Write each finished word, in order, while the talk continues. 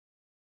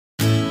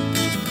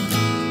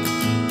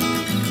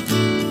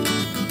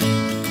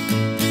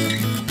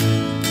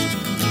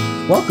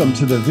Welcome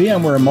to the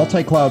VMware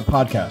Multi-Cloud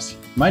Podcast.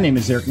 My name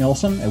is Eric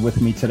Nielsen, and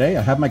with me today,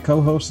 I have my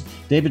co-host,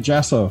 David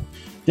Jasso.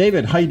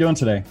 David, how you doing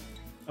today?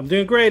 I'm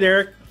doing great,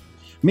 Eric.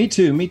 Me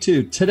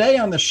too. Today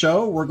on the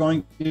show, we're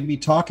going to be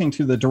talking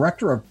to the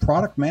Director of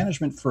Product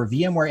Management for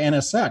VMware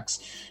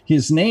NSX.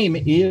 His name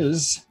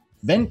is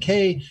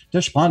Venke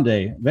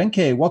Deshpande.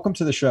 Venke, welcome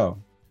to the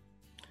show.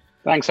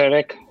 Thanks,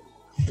 Eric.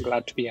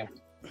 Glad to be here.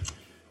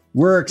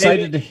 We're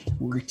excited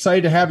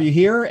to have you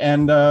here,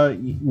 and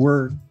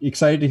we're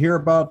excited to hear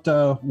about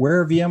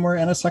where VMware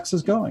NSX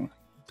is going.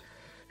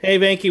 Hey,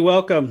 Venky,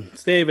 welcome.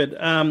 It's David.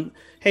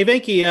 Hey,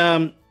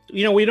 Venky,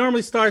 we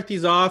normally start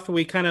these off, and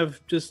we kind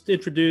of just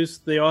introduce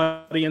the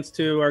audience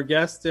to our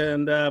guest,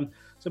 and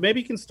so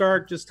maybe you can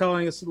start just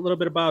telling us a little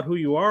bit about who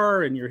you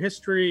are and your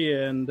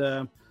history and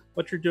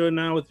what you're doing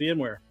now with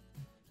VMware.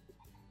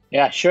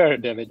 Yeah, sure,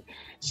 David.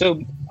 So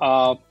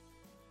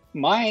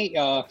my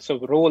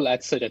role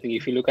as such, I think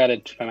if you look at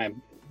it from my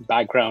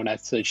background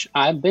as such,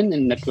 I've been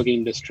in the networking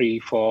industry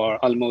for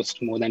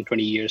almost more than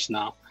 20 years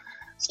now.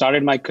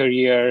 Started my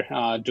career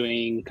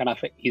doing kind of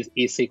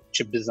ASIC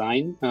chip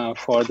design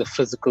for the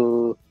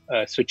physical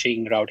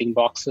switching routing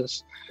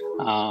boxes.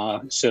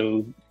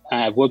 So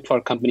I worked for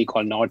a company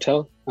called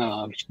Nortel,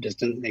 which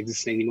doesn't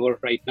exist anymore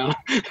right now.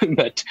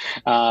 But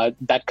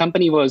that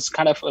company was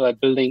kind of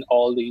building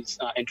all these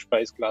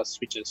enterprise class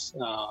switches.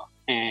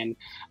 And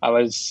I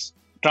was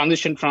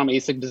transitioned from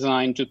ASIC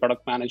design to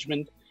product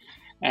management.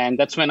 And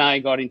that's when I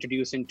got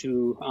introduced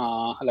into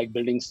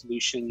building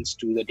solutions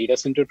to the data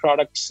center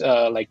products.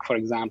 For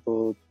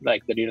example,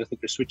 like the data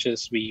center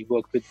switches, we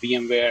worked with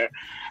VMware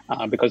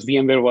because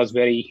VMware was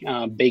very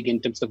big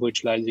in terms of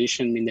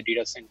virtualization in the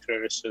data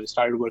center. So we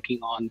started working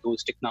on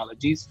those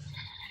technologies.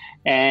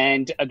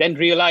 And then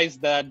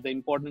realized that the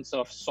importance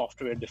of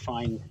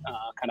software-defined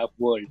kind of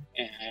world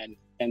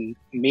and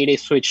made a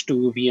switch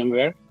to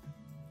VMware.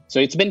 So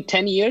it's been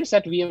 10 years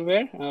at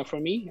VMware for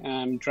me.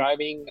 I'm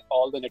driving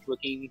all the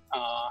networking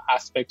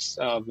aspects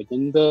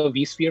within the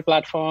vSphere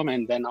platform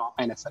and then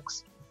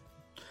NSX.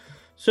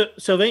 So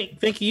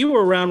Venky, you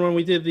were around when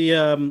we did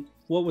the,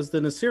 what was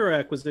the Nicira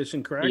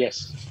acquisition, correct?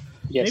 Yes.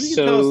 Maybe you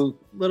can tell us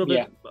a little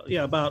bit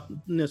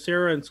about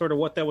Nicira and sort of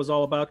what that was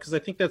all about, because I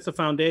think that's the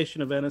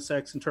foundation of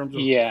NSX in terms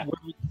of where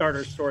we start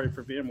our story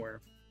for VMware.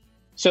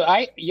 So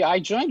I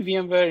joined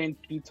VMware in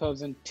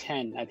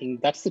 2010. I think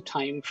that's the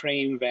time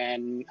frame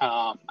when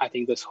I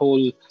think this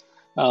whole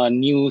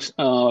new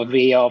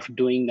way of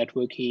doing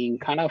networking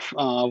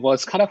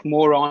was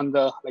more on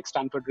the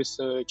Stanford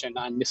research, and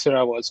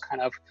Nicira was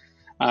kind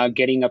of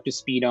getting up to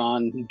speed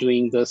on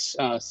doing this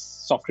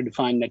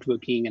software-defined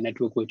networking and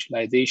network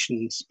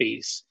virtualization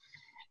space.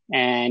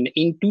 And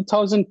in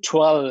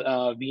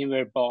 2012,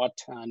 VMware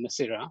bought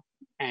Nicira,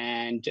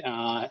 and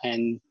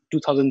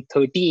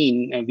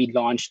 2013, we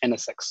launched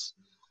NSX.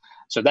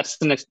 So that's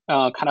the next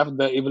kind of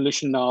the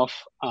evolution of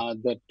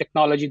the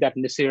technology that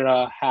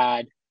Nicira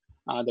had,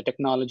 the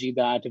technology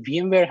that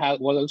VMware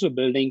was also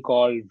building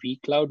called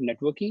vCloud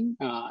networking.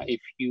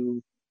 If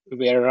you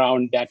were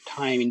around that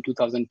time in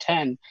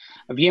 2010,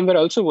 VMware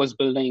also was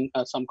building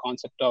some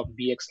concept of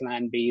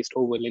VXLAN-based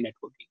overlay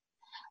networking.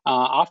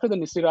 After the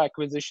Nicira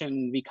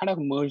acquisition, we kind of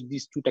merged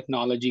these two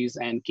technologies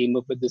and came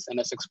up with this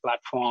NSX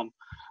platform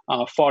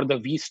for the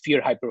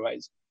vSphere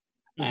hypervisor.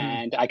 Mm-hmm.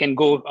 And I can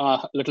go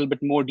a little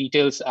bit more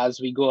details as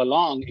we go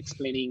along,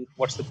 explaining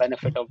what's the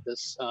benefit of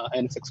this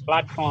NSX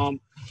platform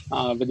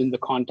within the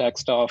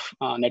context of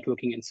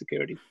networking and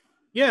security.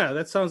 Yeah,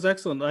 that sounds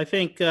excellent. I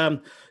think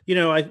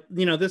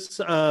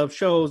this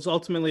show is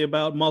ultimately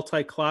about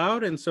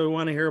multi-cloud, and so we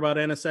want to hear about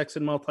NSX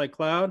and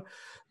multi-cloud.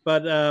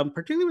 But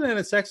particularly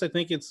with NSX, I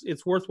think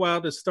it's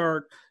worthwhile to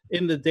start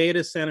in the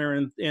data center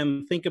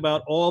and think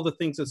about all the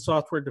things that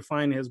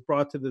software-defined has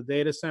brought to the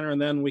data center,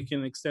 and then we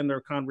can extend our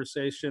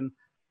conversation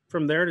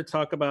from there to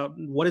talk about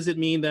what does it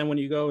mean then when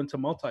you go into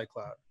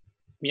multi-cloud.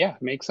 Yeah,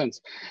 makes sense.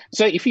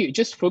 So if you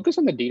just focus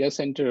on the data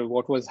center,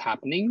 what was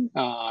happening,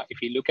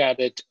 if you look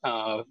at it,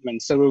 when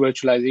server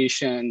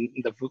virtualization,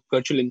 the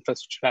virtual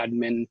infrastructure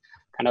admin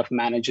kind of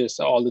manages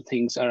all the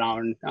things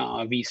around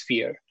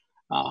vSphere.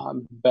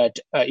 But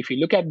if you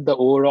look at the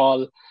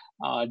overall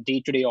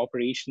day-to-day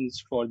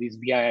operations for these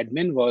VI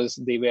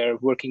admin they were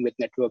working with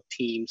network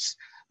teams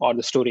or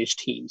the storage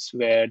teams,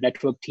 where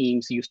network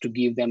teams used to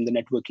give them the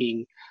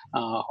networking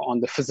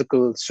on the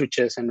physical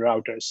switches and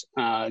routers.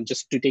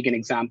 Just to take an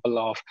example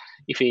of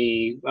if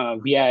a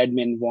VI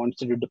admin wants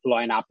to deploy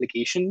an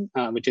application,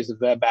 which is a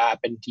web app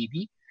and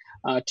DB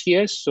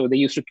tiers, so they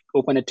used to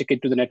open a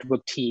ticket to the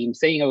network team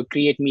saying, "Oh,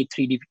 create me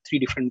three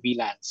different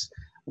VLANs.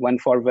 One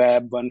for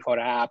web, one for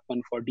app,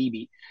 one for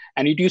DB."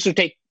 And it used to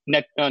take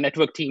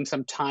network team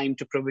some time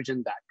to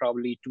provision that,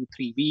 probably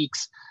 2-3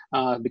 weeks,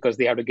 because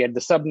they have to get the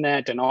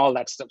subnet and all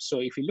that stuff.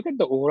 So if you look at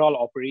the overall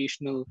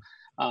operational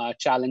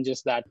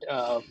challenges that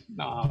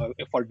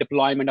for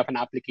deployment of an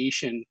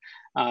application,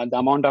 the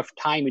amount of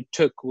time it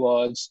took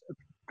was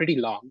pretty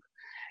long.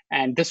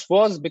 And this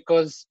was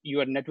because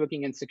your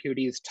networking and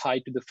security is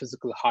tied to the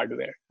physical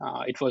hardware.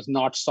 It was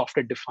not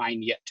software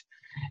defined yet.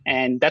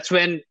 And that's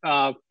when,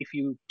 if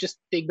you just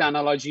take the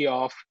analogy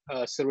of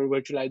server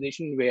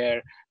virtualization,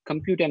 where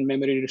compute and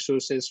memory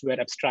resources were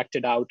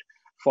abstracted out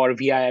for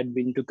VI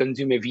admin to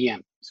consume a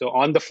VM. So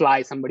on the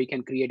fly, somebody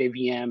can create a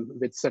VM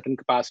with certain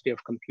capacity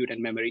of compute and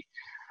memory.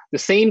 The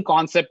same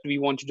concept we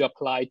wanted to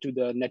apply to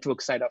the network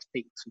side of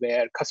things,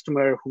 where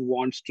customer who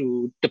wants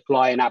to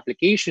deploy an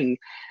application,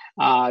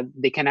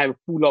 they can have a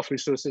pool of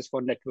resources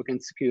for network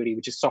and security,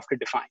 which is software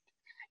defined.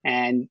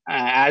 And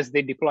as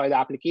they deploy the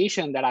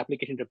application, that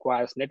application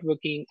requires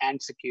networking and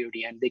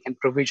security, and they can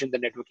provision the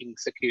networking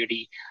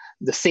security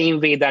the same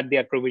way that they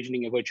are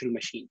provisioning a virtual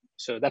machine.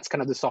 So that's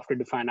kind of the software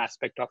defined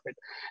aspect of it.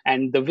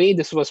 And the way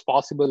this was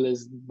possible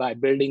is by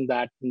building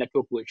that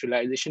network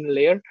virtualization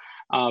layer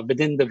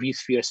within the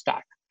vSphere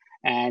stack.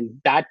 And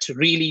that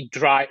really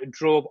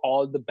drove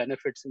all the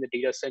benefits in the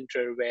data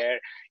center, where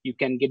you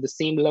can get the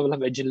same level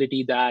of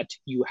agility that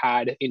you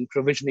had in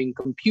provisioning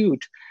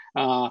compute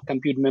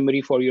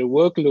memory for your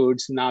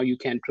workloads. Now you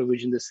can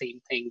provision the same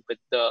thing with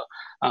the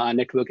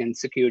network and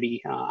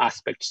security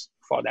aspects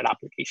for that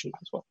application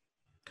as well.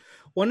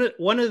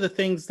 One of the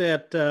things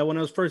that when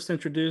I was first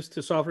introduced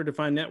to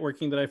software-defined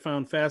networking that I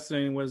found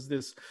fascinating was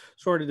this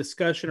sort of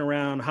discussion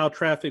around how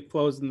traffic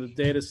flows in the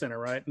data center,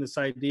 right? And this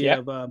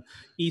idea of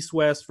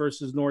east-west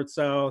versus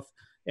north-south,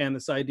 and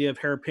this idea of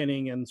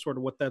hairpinning and sort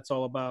of what that's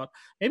all about.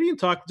 Maybe you can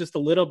talk just a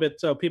little bit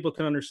so people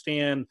can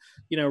understand,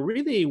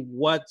 really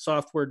what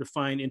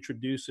software-defined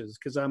introduces,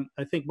 because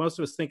I think most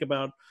of us think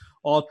about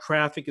all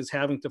traffic as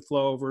having to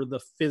flow over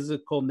the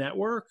physical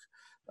network.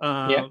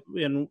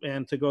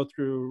 And to go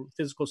through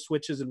physical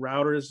switches and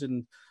routers.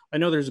 And I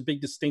know there's a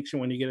big distinction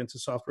when you get into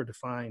software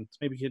defined.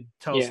 Maybe you could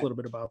tell us a little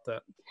bit about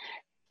that.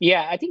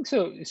 Yeah, I think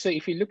so. So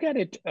if you look at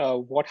it,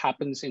 what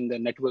happens in the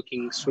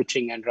networking,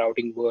 switching, and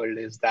routing world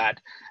is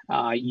that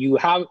you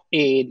have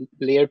a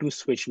layer 2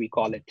 switch, we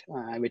call it,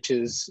 which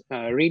is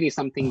really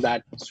something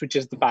that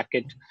switches the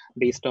packet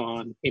based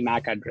on a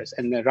MAC address.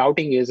 And the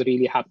routing is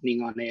really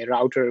happening on a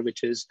router,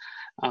 which is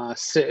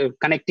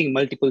connecting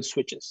multiple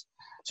switches.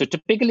 So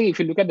typically, if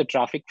you look at the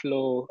traffic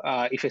flow,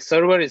 if a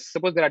server is,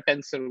 suppose there are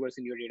 10 servers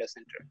in your data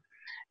center,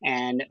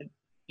 and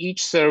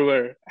each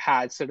server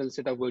has certain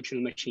set of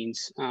virtual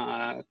machines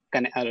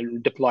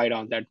deployed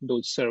on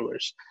those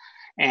servers.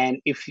 And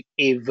if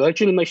a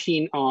virtual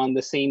machine on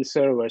the same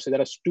server, so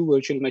there are 2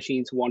 virtual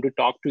machines want to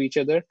talk to each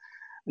other,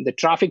 the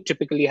traffic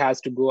typically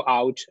has to go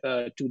out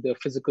to the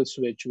physical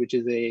switch, which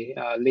is a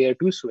layer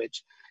 2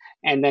 switch.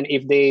 And then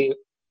if they,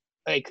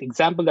 like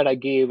example that I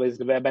gave is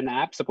the web and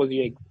app. Suppose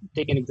you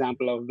take an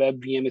example of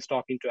web VM is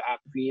talking to app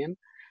VM,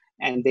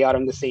 and they are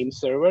on the same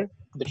server.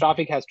 The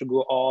traffic has to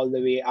go all the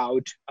way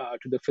out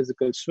to the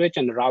physical switch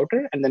and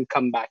router, and then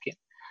come back in.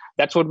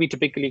 That's what we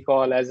typically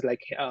call as like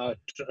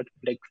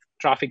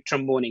traffic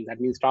tromboning. That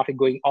means traffic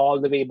going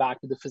all the way back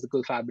to the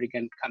physical fabric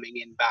and coming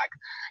in back.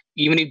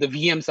 Even if the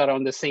VMs are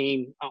on the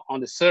same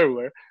on the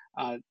server,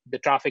 the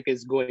traffic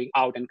is going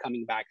out and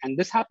coming back. And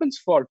this happens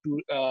for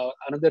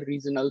another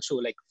reason also,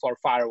 like for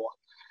firewall,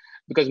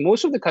 because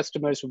most of the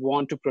customers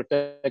want to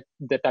protect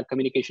the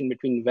communication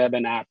between web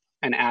and app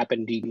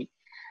and DB.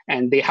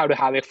 And they have to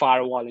have a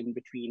firewall in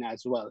between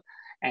as well.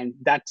 And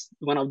that's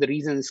one of the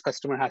reasons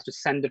customer has to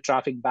send the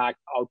traffic back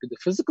out to the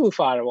physical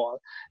firewall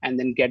and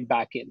then get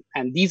back in.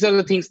 And these are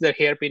the things, the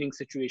hairpinning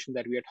situation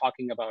that we are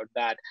talking about,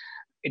 that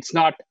it's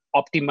not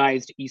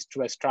optimized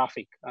east-west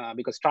traffic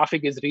because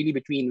traffic is really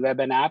between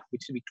web and app,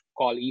 which we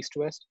call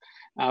east-west.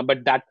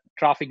 But that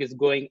traffic is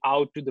going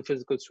out to the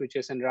physical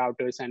switches and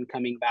routers and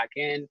coming back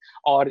in,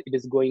 or it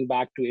is going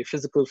back to a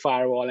physical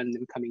firewall and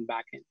then coming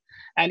back in.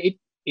 And it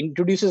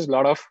introduces a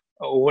lot of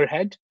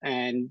overhead.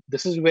 And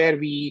this is where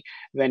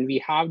when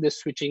we have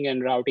this switching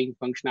and routing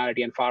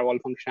functionality and firewall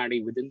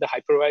functionality within the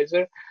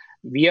hypervisor,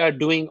 we are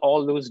doing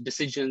all those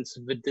decisions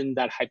within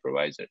that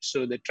hypervisor.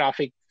 So the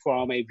traffic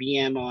from a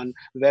VM on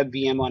web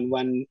VM on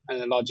one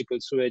logical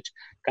switch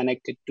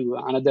connected to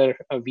another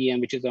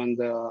VM, which is on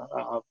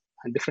the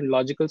a different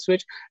logical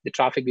switch, the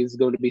traffic is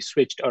going to be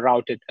switched or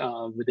routed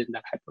within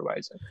that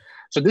hypervisor.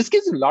 So this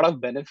gives a lot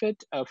of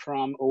benefit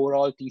from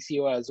overall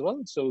TCO as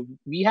well. So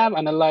we have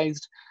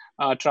analyzed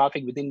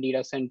traffic within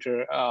data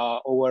center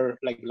over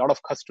like a lot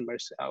of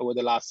customers over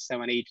the last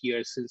 7-8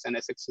 years since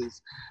NSX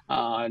is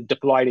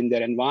deployed in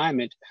their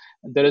environment.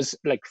 There is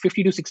like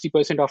 50 to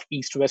 60% of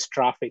east-west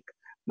traffic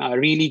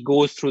really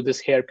goes through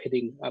this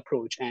hairpinning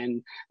approach,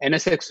 and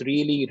NSX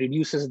really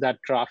reduces that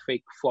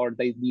traffic for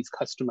these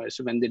customers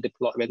when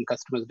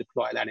customers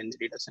deploy that in the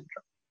data center.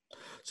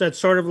 So it's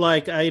sort of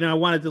like, I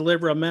want to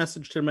deliver a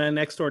message to my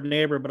next door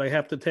neighbor, but I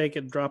have to take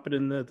it, drop it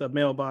in the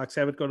mailbox,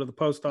 have it go to the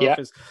post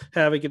office,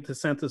 have it get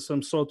sent to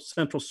some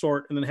central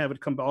sort, and then have it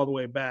come all the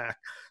way back.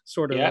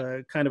 Sort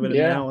of kind of an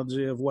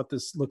analogy of what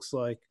this looks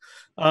like.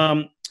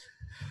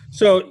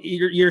 So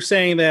you're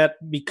saying that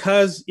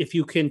because if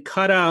you can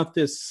cut out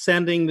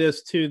sending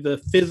this to the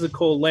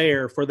physical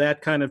layer for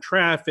that kind of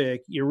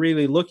traffic, you're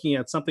really looking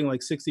at something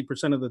like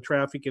 60% of the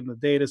traffic in the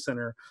data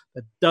center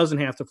that doesn't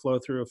have to flow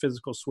through a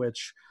physical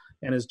switch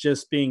and is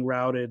just being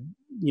routed,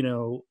 in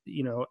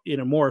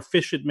a more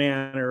efficient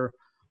manner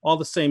all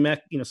the same,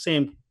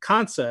 same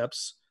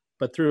concepts,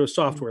 but through a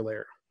software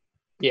layer.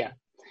 Yeah.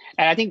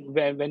 And I think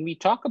when we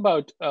talk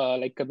about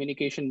like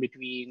communication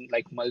between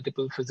like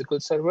multiple physical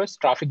servers,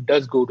 traffic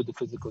does go to the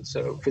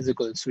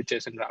physical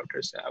switches and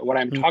routers. What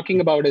I'm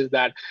talking about is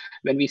that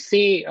when we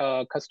say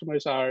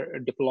customers are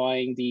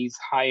deploying these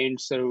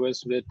high-end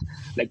servers with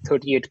like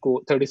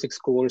 36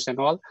 cores and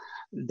all,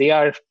 they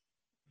are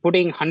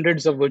putting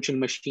hundreds of virtual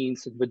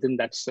machines within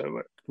that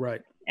server.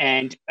 Right.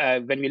 And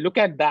when we look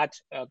at that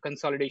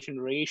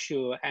consolidation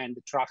ratio and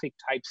the traffic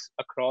types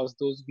across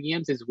those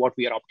VMs is what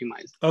we are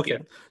optimizing. Okay.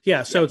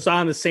 Yeah. So it's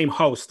on the same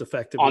host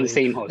effectively. On the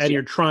same host. And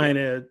you're trying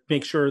to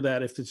make sure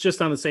that if it's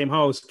just on the same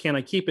host, can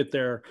I keep it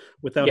there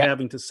without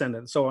having to send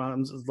it? So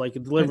on like a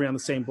delivery on the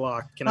same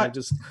block, can I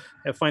just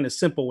find a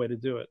simple way to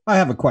do it? I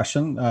have a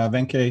question,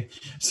 Venke.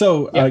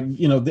 So,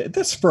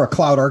 this for a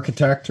cloud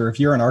architect, or if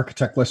you're an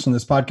architect listening to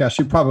this podcast,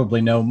 you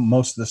probably know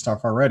most of this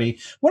stuff already.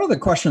 One of the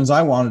questions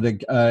I wanted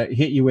to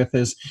hit you with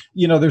is,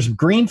 there's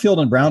greenfield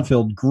and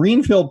brownfield.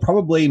 Greenfield,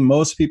 probably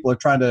most people are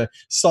trying to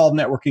solve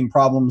networking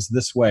problems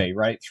this way,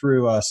 right?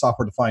 Through a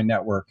software-defined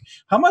network.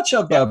 How much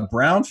of the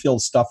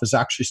brownfield stuff is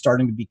actually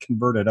starting to be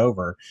converted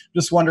over?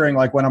 Just wondering,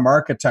 like when I'm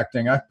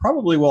architecting, I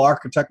probably will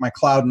architect my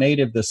cloud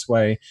native this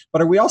way,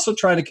 but are we also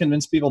trying to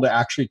convince people to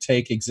actually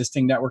take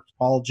existing network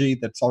topology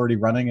that's already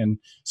running and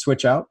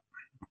switch out?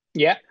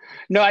 Yeah,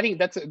 no, I think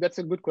that's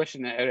a good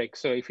question, Eric.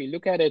 So if you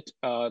look at it,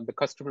 the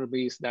customer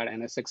base that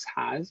NSX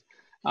has,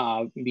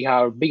 we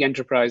have big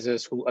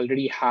enterprises who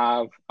already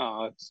have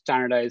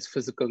standardized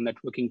physical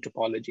networking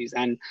topologies,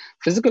 and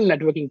physical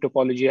networking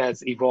topology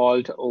has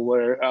evolved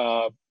over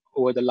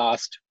the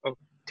last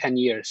 10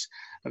 years,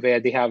 where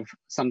they have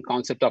some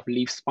concept of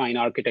leaf spine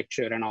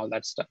architecture and all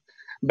that stuff.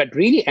 But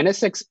really,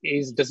 NSX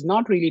does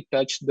not really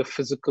touch the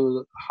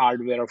physical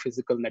hardware or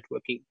physical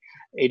networking.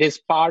 It is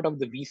part of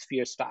the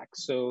vSphere stack.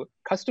 So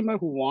customer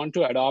who want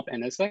to adopt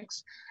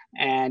NSX,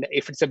 and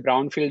if it's a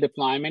brownfield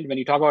deployment, when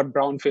you talk about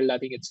brownfield, I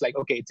think it's like,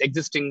 okay, it's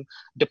existing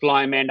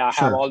deployment. I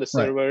have all the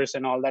servers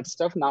and all that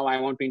stuff. Now I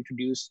want to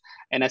introduce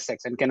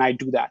NSX, and can I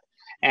do that?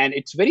 And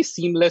it's very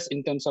seamless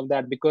in terms of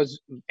that, because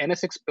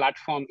NSX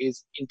platform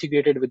is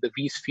integrated with the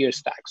vSphere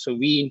stack. So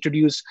we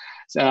introduce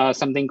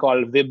something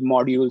called web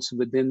modules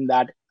within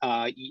that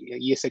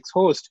ESX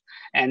host,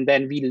 and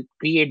then we'll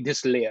create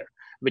this layer,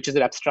 which is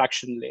an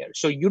abstraction layer.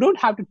 So you don't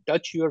have to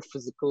touch your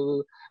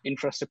physical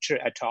infrastructure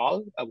at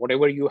all.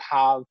 Whatever you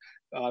have,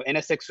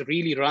 NSX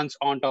really runs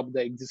on top of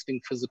the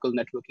existing physical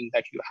networking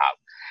that you have.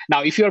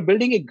 Now, if you're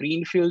building a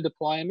greenfield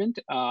deployment,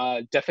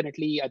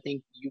 definitely, I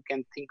think you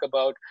can think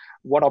about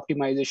what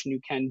optimization you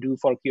can do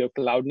for your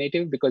cloud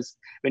native, because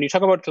when you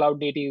talk about cloud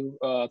native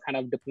kind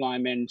of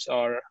deployments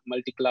or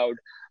multi-cloud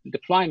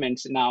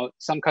deployments, now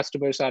some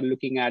customers are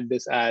looking at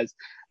this as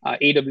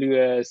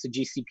AWS,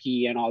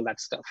 GCP, and all that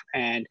stuff.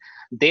 And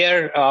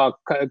there,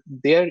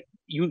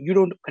 you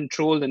don't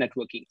control the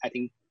networking. I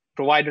think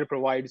provider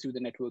provides you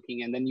the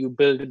networking, and then you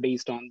build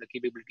based on the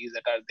capabilities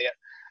that are there.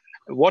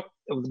 What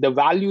the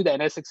value that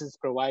NSX is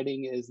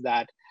providing is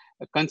that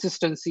a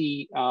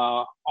consistency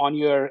on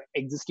your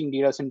existing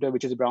data center,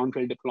 which is a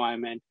brownfield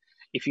deployment.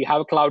 If you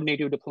have a cloud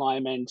native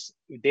deployment,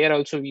 there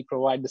also we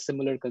provide the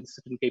similar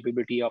consistent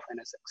capability of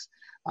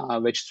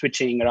NSX, which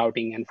switching,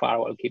 routing, and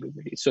firewall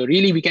capabilities. So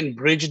really, we can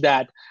bridge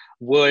that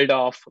world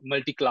of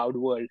multi-cloud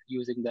world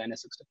using the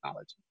NSX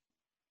technology.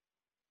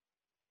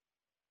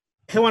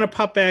 I want to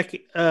pop back,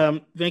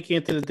 Venke,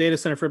 into the data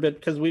center for a bit,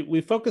 because we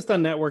focused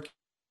on networking,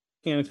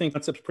 and I think the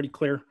concept's pretty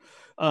clear.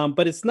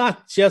 But it's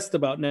not just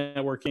about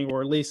networking, or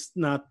at least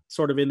not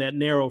sort of in that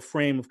narrow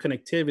frame of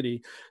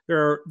connectivity.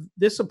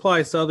 This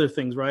applies to other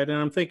things, right? And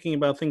I'm thinking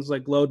about things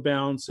like load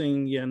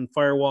balancing and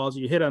firewalls.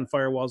 You hit on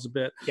firewalls a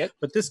bit,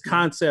 but this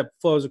concept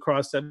flows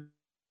across that.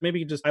 Maybe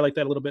you just highlight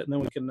that a little bit, and then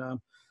we can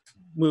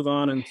move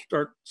on and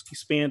start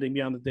expanding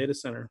beyond the data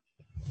center.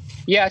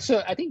 Yeah,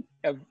 so I think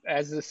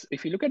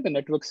if you look at the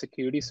network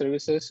security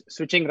services,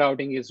 switching,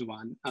 routing is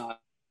one.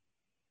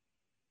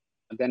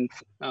 Then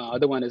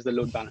other one is the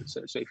load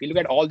balancer. So if you look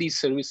at all these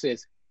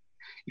services,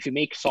 if you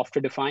make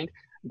software defined,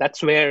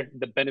 that's where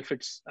the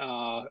benefits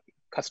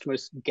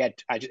customers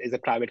get as a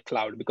private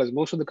cloud, because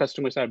most of the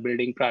customers are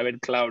building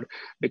private cloud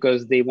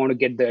because they want to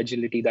get the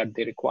agility that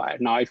they require.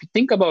 Now, if you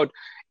think about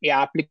a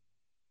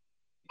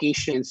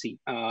application,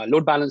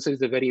 load balancer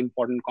is a very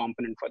important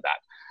component for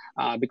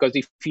that. Because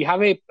if you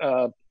have a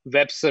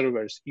web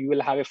servers, you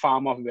will have a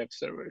farm of web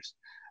servers.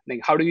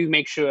 Like, how do you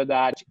make sure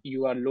that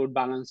you are load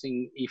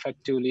balancing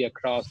effectively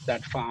across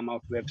that farm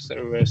of web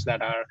servers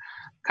that are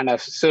kind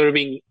of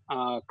serving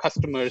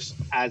customers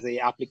as a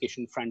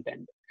application front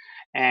end?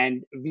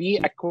 And we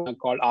acquired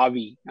called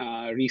RV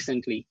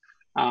recently,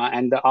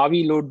 and the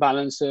RV load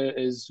balancer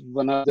is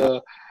one of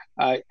the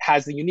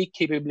has a unique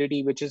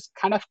capability which is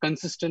kind of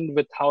consistent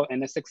with how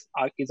NSX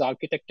is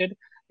architected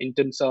in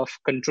terms of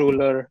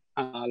controller,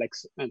 like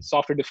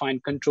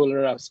software-defined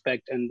controller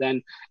aspect, and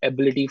then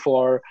ability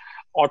for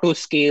auto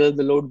scale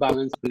the load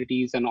balance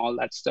abilities and all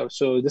that stuff.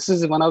 So this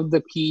is one of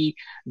the key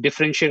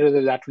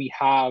differentiators that we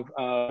have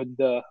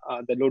the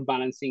load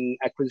balancing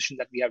acquisition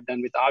that we have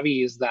done with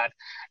Avi, is that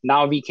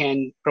now we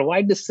can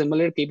provide the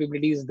similar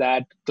capabilities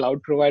that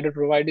cloud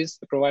providers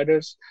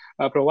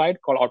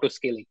provide, called auto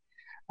scaling.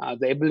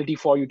 The ability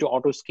for you to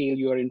auto scale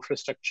your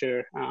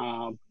infrastructure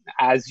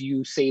as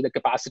you say the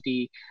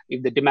capacity.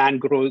 If the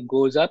demand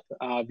goes up,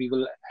 we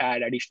will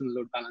add additional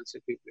load balancer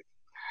capability.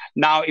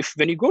 Now,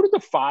 when you go to the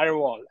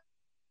firewall,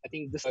 I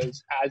think this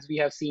is, as we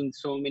have seen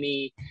so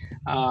many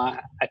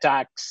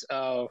attacks,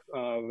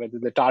 whether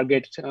the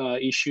Target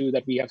issue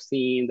that we have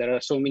seen, there are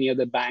so many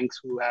other banks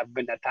who have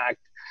been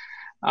attacked.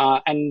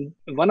 And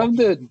one of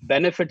the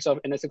benefits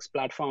of NSX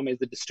platform is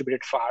the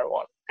distributed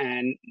firewall.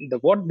 And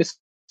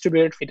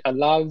it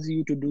allows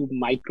you to do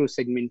micro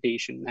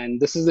segmentation. And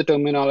this is the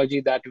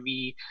terminology that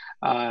we,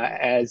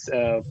 as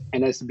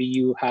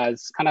NSBU,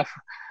 has kind of,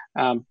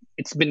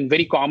 it's been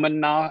very common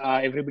now.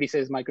 Everybody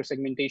says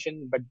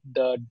microsegmentation, but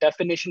the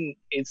definition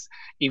is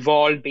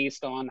evolved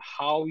based on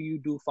how you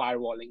do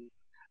firewalling.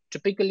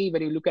 Typically,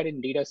 when you look at it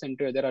in data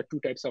center, there are two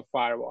types of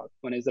firewall.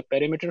 One is a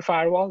perimeter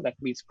firewall, that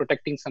means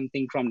protecting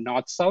something from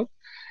north-south.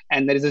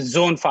 And there is a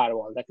zone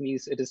firewall, that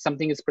means it is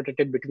something is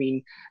protected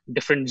between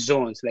different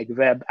zones like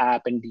web,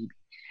 app, and DB.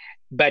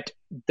 But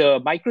the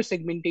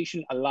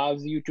microsegmentation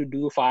allows you to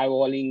do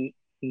firewalling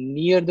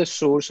near the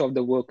source of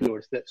the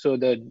workloads. So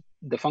the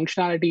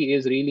functionality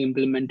is really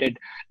implemented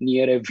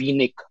near a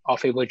VNIC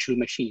of a virtual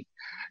machine.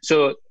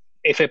 So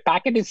if a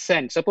packet is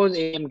sent, suppose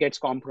AM gets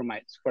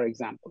compromised, for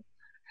example,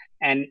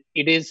 and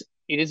it is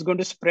going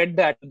to spread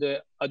that to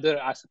the other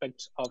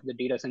aspects of the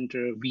data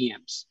center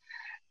VMs.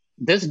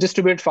 This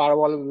distributed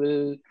firewall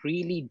will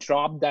really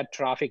drop that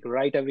traffic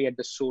right away at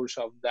the source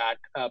of that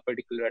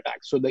particular attack.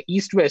 So the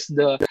east-west,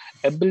 the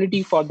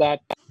ability for that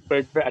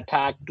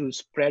attack to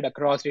spread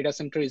across data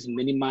center is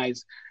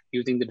minimized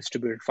using the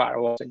distributed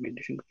firewall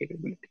segmentation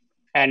capability.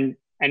 And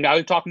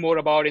I'll talk more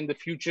about in the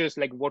futures,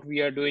 like what we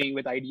are doing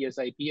with IDS,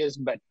 IPS,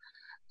 but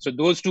so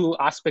those two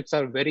aspects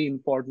are very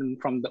important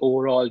from the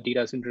overall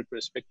data center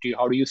perspective.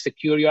 How do you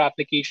secure your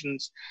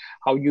applications?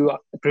 How you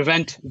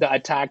prevent the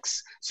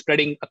attacks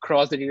spreading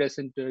across the data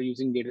center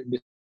using data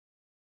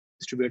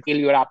distributed, scale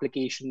your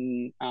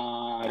application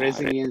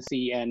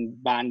resiliency and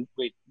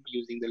bandwidth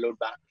using the load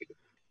balance capability.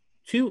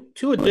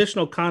 Two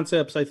additional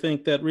concepts I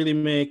think that really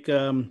make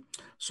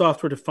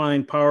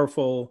software-defined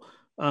powerful.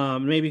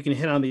 Maybe you can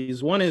hit on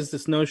these. One is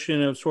this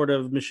notion of sort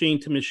of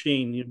machine to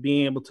machine, you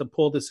being able to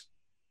pull this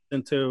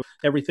into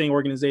everything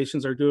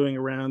organizations are doing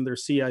around their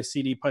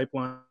CI/CD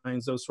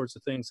pipelines, those sorts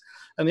of things.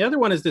 And the other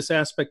one is this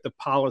aspect of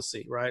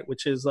policy, right?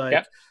 Which is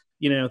like,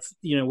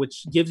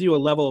 which gives you a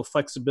level of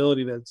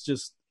flexibility that's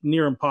just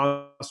near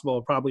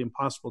impossible, probably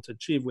impossible to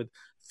achieve with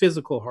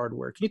physical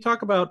hardware. Can you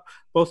talk about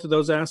both of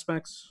those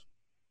aspects?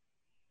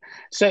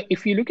 So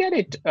if you look at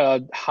it,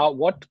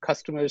 what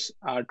customers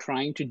are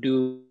trying to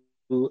do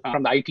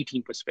from the IT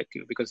team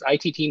perspective, because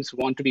IT teams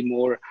want to be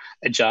more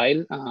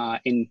agile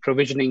in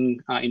provisioning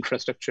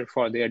infrastructure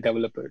for their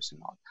developers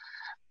and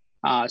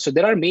all. So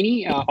there are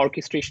many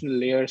orchestration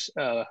layers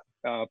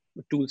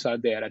tools are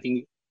there. I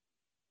think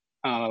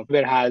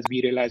VMware has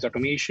vRealize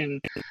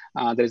automation.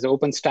 There's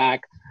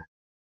OpenStack.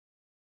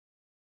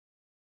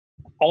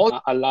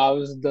 All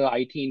allows the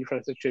IT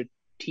infrastructure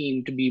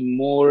team to be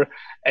more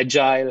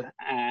agile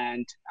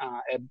and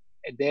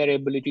their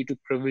ability to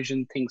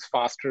provision things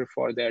faster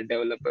for their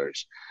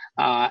developers.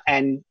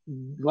 And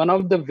one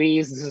of the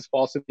ways this is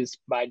possible is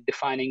by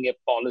defining a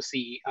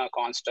policy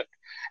construct.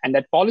 And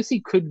that policy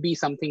could be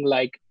something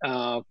like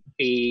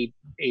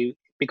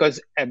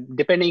because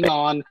depending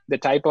on the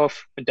type of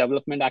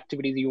development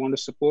activities you want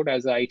to support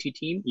as an IT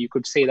team, you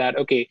could say that,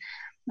 okay,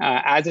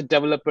 as a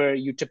developer,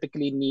 you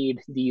typically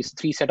need these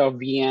 3 set of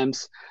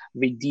VMs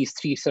with these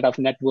 3 set of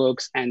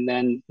networks, and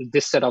then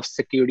this set of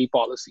security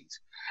policies.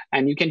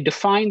 And you can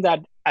define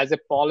that as a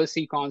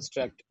policy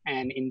construct.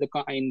 And in the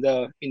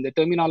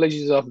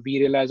terminologies of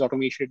vRealize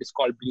automation, it is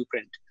called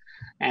blueprint.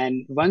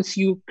 And once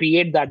you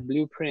create that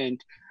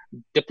blueprint,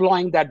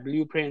 deploying that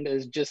blueprint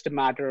is just a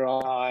matter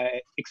of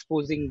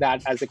exposing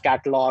that as a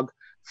catalog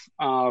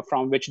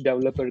from which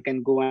developer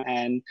can go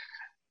and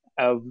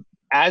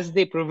as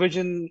they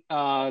provision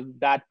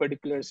that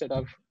particular set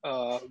of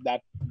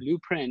that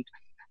blueprint,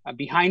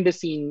 behind the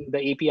scene,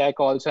 the API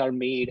calls are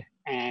made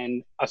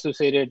and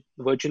associated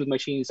virtual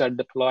machines are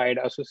deployed,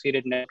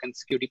 associated network and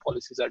security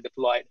policies are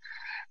deployed.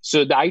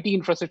 So the IT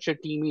infrastructure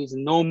team is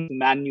no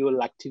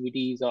manual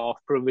activities of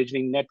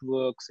provisioning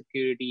network,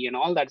 security, and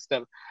all that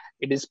stuff.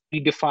 It is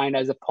predefined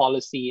as a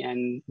policy,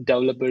 and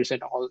developers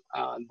and all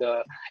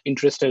the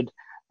interested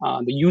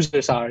the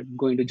users are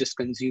going to just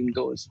consume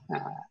those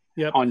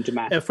on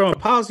demand. And from a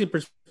policy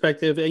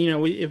perspective,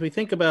 if we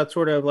think about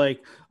sort of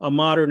like a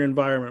modern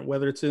environment,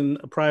 whether it's in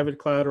a private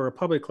cloud or a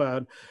public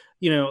cloud,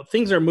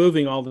 things are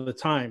moving all the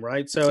time,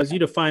 right? So as you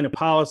define a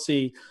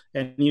policy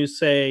and you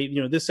say,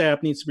 this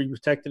app needs to be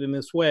protected in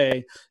this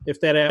way,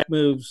 if that app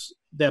moves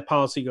that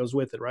policy goes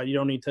with it, right? You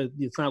don't need to.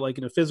 It's not like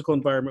in a physical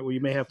environment where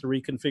you may have to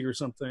reconfigure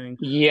something.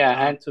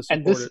 Yeah, to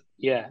support it.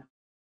 Yeah.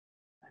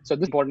 So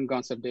this important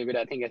concept, David.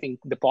 I think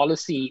the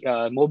policy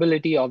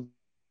mobility of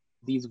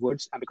these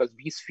words, because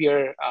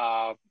vSphere,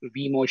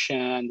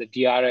 vMotion, the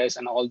DRS,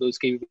 and all those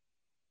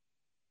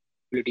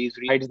capabilities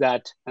provides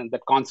that and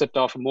that concept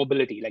of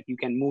mobility. Like you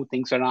can move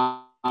things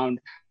around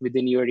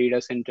within your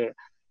data center,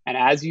 and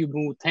as you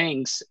move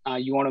things,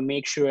 you want to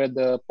make sure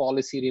the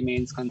policy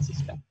remains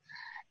consistent.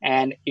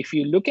 And if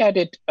you look at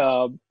it,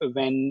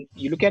 when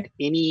you look at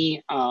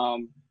any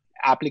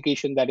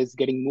application that is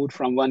getting moved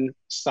from one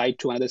site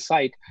to another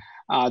site,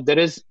 there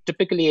is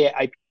typically a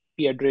IP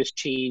address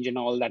change and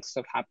all that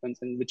stuff happens,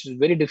 and which is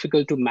very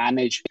difficult to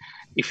manage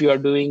if you are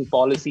doing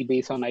policy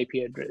based on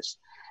IP address.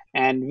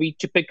 And we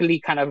typically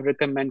kind of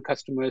recommend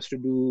customers to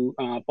do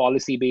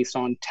policy based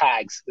on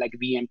tags, like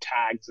VM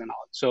tags and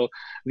all. So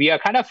we are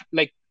kind of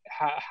like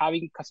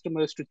having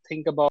customers to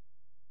think about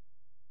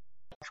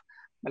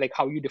like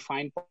how you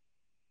define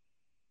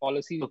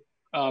policy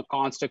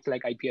constructs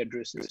like IP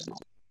addresses and all.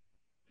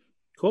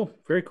 Cool.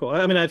 Very cool.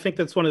 I mean, I think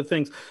that's one of the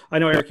things. I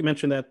know, Eric, you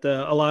mentioned that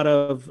a lot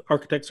of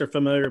architects are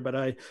familiar, but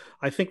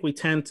I think we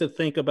tend to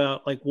think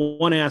about like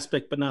one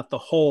aspect, but not the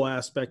whole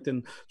aspect,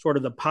 and sort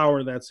of the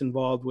power that's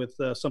involved with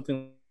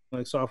something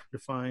like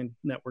software-defined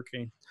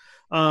networking.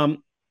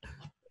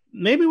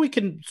 Maybe we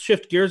can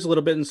shift gears a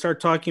little bit and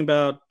start talking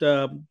about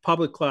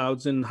public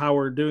clouds and how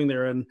we're doing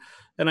there. And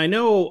I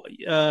know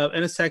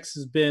NSX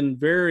has been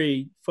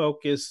very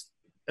focused,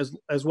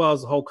 as well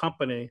as the whole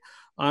company,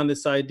 on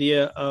this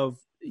idea of,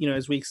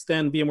 as we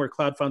extend VMware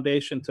Cloud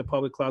Foundation to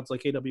public clouds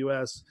like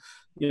AWS,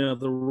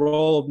 the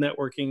role of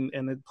networking,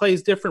 and it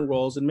plays different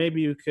roles. And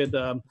maybe you could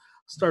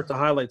start to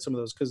highlight some of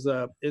those, because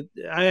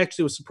I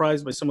actually was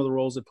surprised by some of the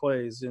roles it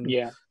plays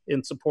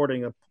in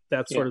supporting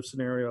that sort of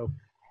scenario.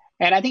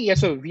 And I think,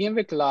 so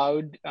VMware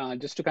Cloud,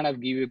 just to kind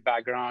of give you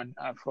background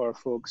for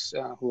folks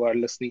who are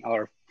listening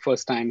or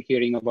first time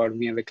hearing about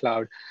VMware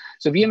Cloud.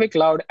 So VMware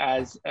Cloud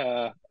as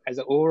an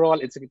overall,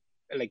 it's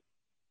like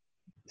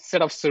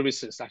set of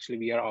services actually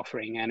we are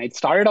offering. And it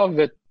started off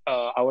with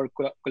our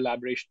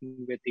collaboration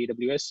with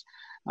AWS,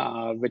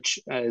 which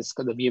is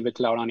the VMware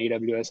Cloud on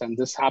AWS. And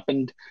this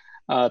happened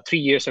 3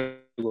 years ago.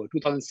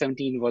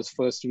 2017 was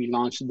first we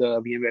launched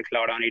the VMware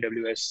Cloud on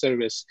AWS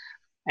service.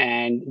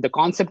 And the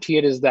concept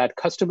here is that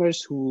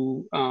customers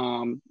who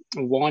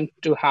want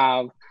to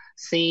have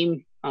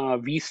same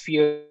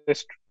vSphere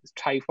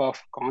type of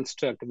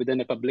construct within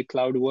a public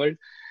cloud world,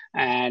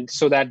 and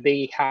so that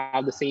they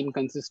have the same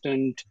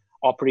consistent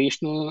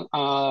operational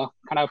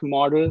kind of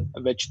model,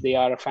 which they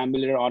are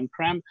familiar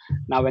on-prem.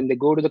 Now, when they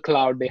go to the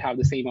cloud, they have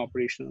the same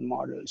operational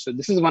model. So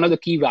this is one of the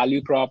key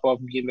value prop of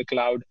VMware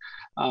Cloud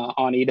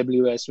on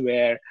AWS,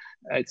 where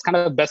it's kind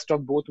of the best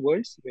of both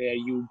worlds, where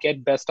you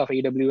get best of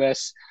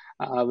AWS,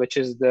 which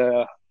is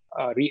the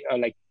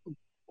like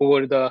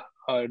over the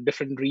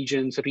different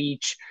regions,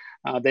 reach,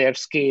 their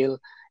scale.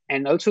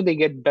 And also they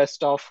get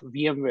best of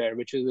VMware,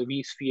 which is the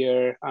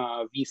vSphere,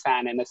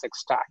 vSAN, NSX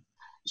stack.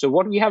 So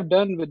what we have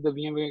done with the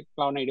VMware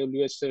Cloud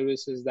AWS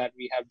service is that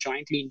we have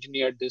jointly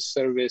engineered this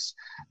service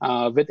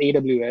with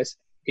AWS.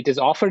 It is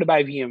offered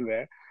by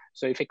VMware.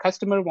 So if a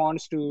customer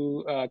wants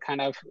to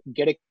kind of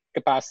get a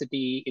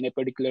capacity in a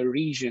particular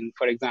region,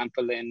 for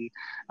example, in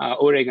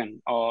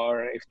Oregon,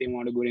 or if they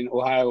want to go in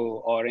Ohio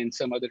or in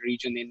some other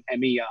region in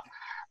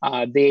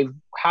EMEA, they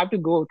have to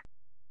go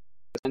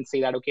and say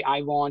that, okay,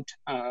 I want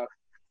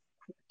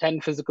 10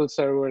 physical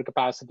server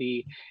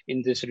capacity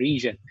in this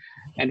region.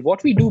 And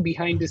what we do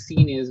behind the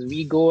scene is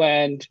we go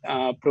and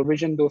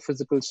provision those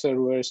physical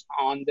servers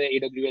on the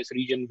AWS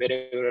region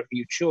wherever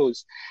you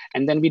chose.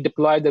 And then we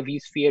deploy the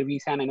vSphere,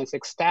 vSAN,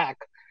 NSX stack.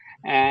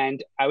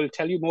 And I will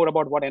tell you more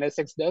about what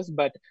NSX does,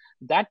 but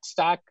that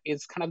stack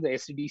is kind of the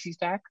SDDC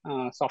stack,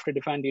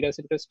 software-defined data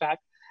center stack.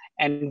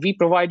 And we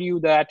provide you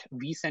that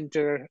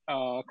vCenter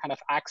kind of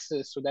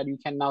access so that you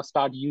can now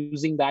start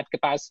using that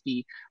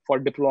capacity for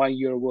deploying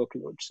your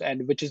workloads,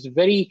 and which is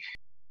very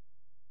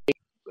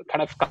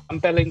kind of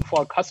compelling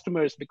for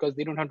customers because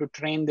they don't have to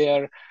train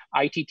their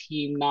IT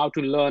team now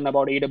to learn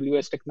about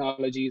AWS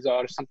technologies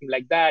or something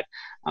like that.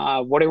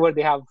 Whatever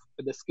they have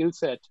the skill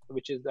set,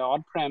 which is the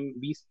on-prem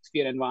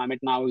vSphere environment,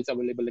 now is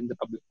available in the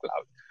public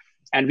cloud.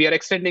 And we are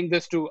extending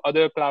this to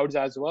other clouds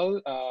as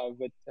well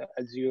with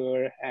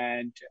Azure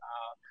and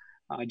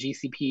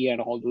GCP and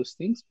all those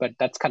things, but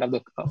that's kind of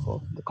the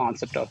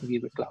concept of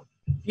VMware Cloud.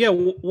 Yeah,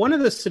 one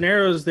of the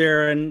scenarios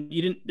there, and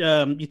you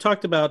didn't. You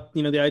talked about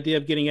the idea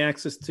of getting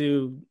access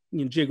to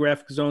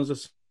geographic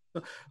zones.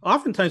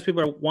 Oftentimes,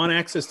 people want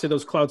access to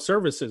those cloud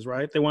services,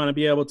 right? They want to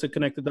be able to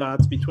connect the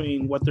dots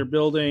between what they're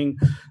building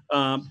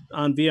on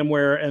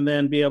VMware and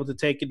then be able to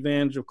take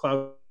advantage of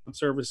cloud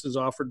services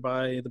offered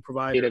by the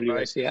provider. AWS,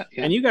 right? yeah.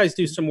 And you guys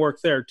do some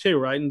work there too,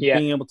 right? And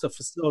being able to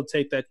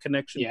facilitate that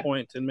connection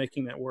point and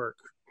making that work.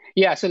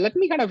 Yeah, so let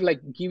me kind of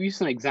like give you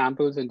some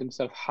examples in terms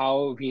of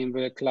how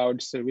VMware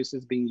Cloud Service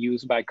is being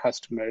used by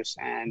customers.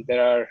 And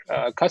there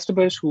are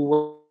customers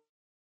who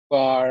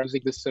are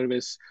using this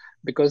service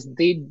because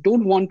they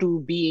don't want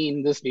to be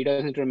in this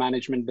data center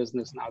management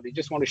business now. They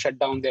just want to shut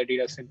down their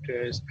data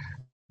centers.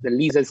 The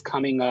lease is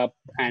coming up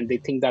and they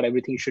think that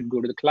everything should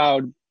go to the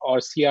cloud, or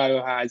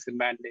CIO has a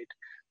mandate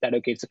that,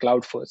 okay, it's a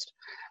cloud first.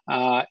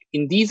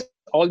 In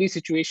all these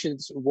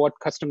situations, what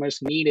customers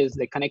need is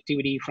the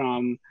connectivity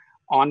from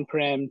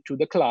on-prem to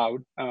the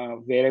cloud,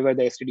 wherever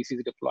the SDDC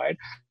is deployed.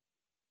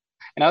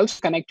 And also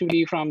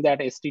connectivity from that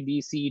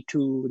SDDC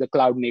to the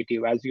cloud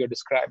native, as you're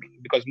describing,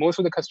 because most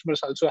of the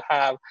customers also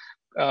have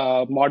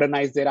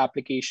modernized their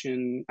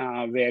application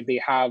where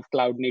they have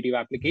cloud native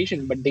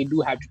application, but they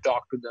do have to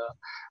talk to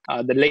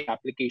the lake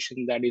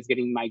application that is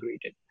getting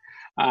migrated.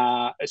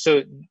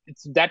 So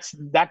that's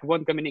that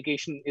one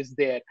communication is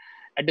there.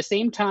 At the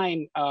same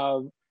time,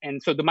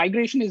 and so the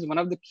migration is one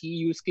of the key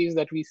use cases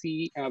that we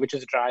see, which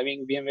is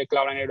driving VMware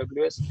Cloud on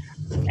AWS.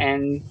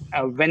 And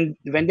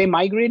when they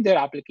migrate their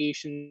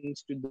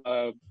applications to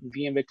the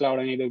VMware Cloud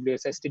on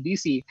AWS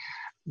SDDC,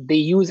 they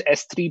use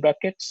S3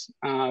 buckets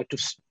to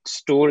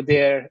store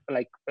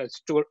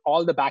store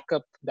all the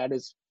backup that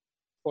is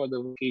for the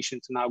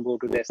locations now go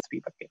to the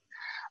S3 bucket.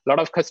 A lot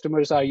of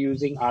customers are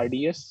using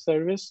RDS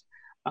service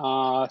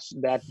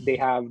that they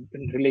have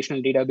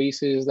relational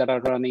databases that are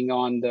running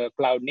on the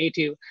cloud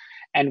native.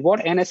 And what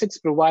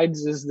NSX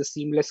provides is the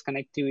seamless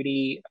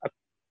connectivity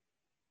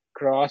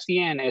across the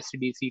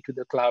SDDC to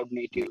the cloud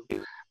native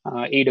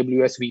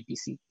AWS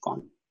VPC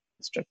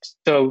constructs.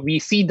 So we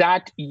see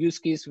that use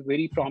case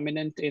very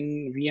prominent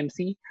in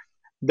VMC.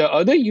 The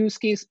other use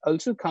case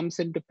also comes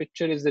into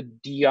picture is the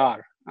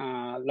DR.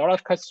 A lot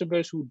of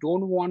customers who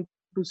don't want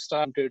to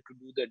start to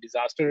do the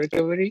disaster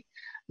recovery,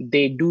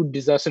 they do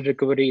disaster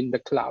recovery in the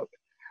cloud.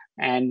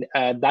 And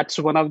that's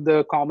one of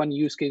the common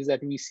use cases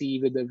that we see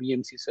with the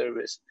VMC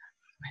service.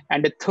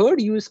 And the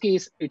third use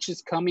case, which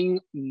is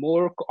coming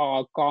more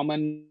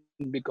common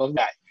because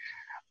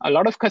a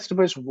lot of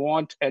customers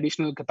want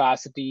additional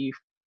capacity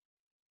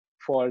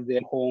for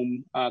their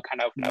home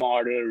kind of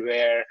model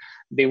where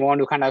they want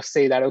to kind of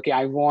say that, okay,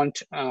 I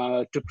want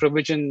to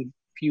provision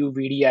few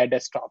VDI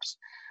desktops.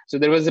 So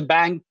there was a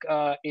bank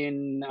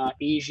in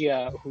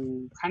Asia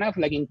who kind of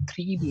like in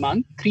 3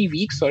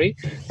 weeks,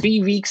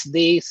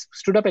 they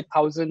stood up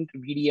 1,000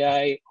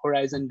 VDI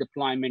Horizon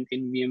deployment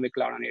in VMware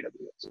Cloud on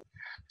AWS.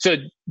 So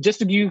just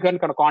to give you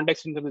kind of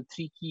context into the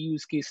 3 key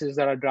use cases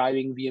that are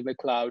driving VMware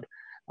Cloud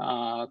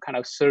kind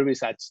of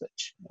service as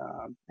such.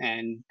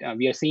 And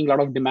we are seeing a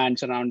lot of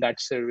demands around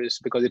that service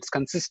because it's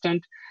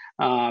consistent,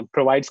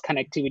 provides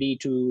connectivity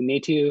to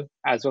native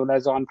as well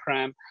as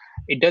on-prem.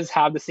 It does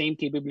have the same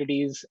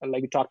capabilities,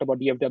 like we talked about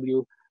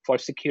DFW for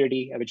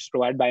security, which is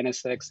provided by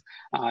NSX.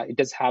 It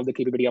does have the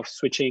capability of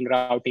switching,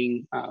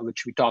 routing,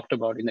 which we talked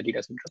about in the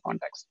data center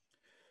context.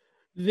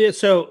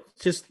 So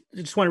just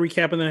want to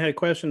recap, and then I had a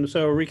question.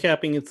 So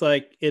recapping, it's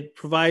like it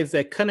provides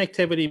that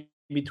connectivity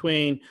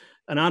between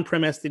an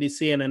on-prem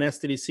SDDC and an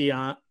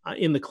SDDC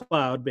in the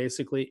cloud,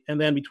 basically,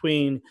 and then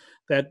between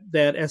that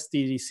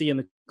SDDC in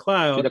the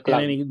cloud and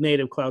any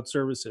native cloud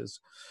services.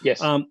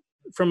 Yes.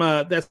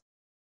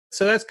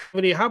 So that's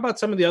connectivity. How about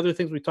some of the other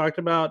things we talked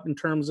about in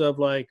terms of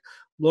like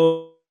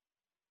load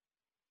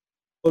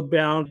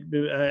bound?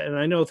 And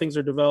I know things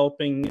are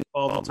developing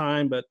all the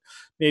time, but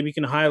maybe you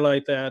can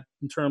highlight that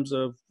in terms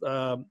of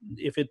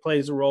if it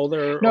plays a role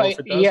there. No, or if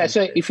it doesn't, yeah.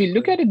 So basically. if you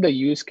look at it, the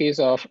use case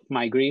of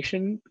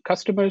migration,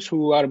 customers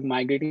who are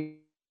migrating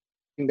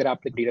their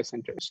data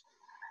centers,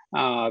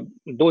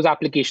 those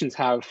applications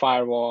have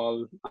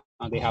firewall,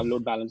 they have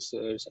load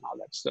balancers and all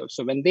that stuff.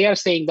 So when they are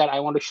saying that I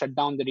want to shut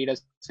down the data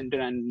center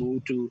and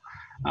move to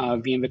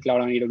VMware Cloud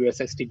on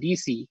AWS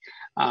SDDC,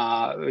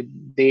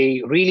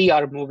 they really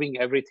are moving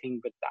everything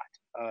with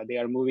that. They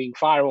are moving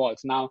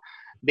firewalls. Now,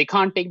 they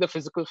can't take the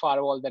physical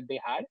firewall that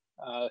they had,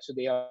 so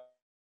they are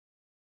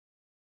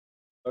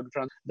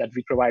that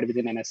we provide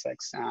within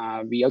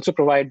NSX. We also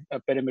provide a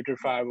perimeter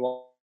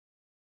firewall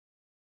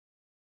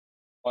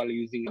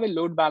using a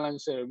load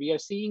balancer. We are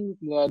seeing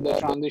the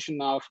transition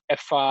of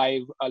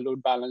F5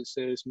 load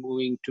balancers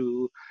moving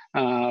to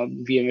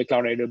VMware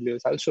Cloud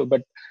AWS also,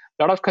 but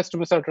a lot of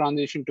customers are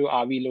transitioning to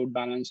RV load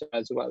balancer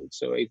as well.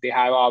 So if they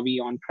have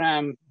RV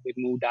on-prem, they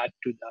move that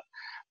to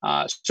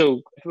the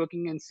so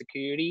networking and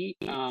security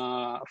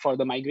for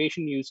the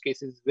migration use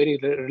case is very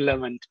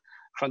relevant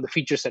from the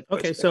feature set.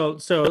 Okay, so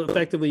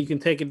effectively you can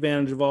take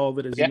advantage of all of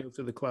it as you move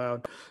to the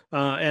cloud,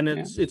 and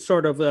it's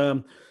sort of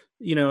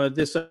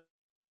this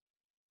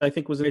I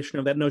think was a notion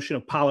of that notion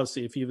of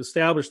policy. If you've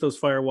established those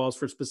firewalls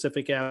for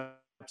specific apps,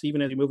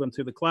 even as you move them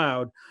to the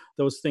cloud,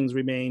 those things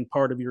remain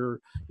part of your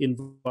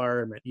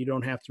environment. You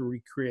don't have to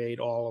recreate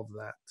all of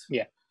that.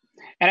 Yeah,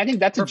 and I think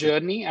that's a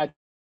journey. I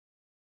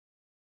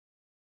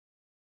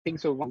think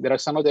so. There are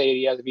some of the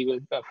areas we will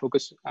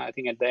focus, I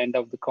think, at the end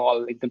of the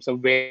call in terms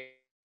of where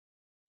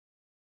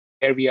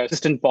we are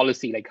consistent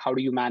policy, like how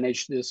do you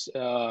manage this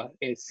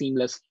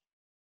seamlessly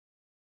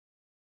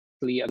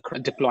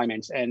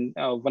deployments. And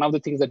one of the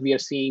things that we are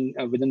seeing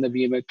within the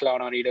VMware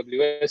Cloud on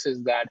AWS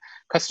is that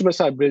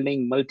customers are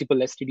building multiple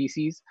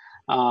SDDCs,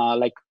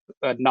 like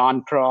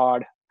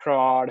non-prod,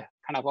 prod,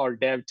 kind of our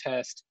dev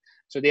test.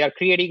 So they are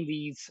creating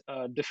these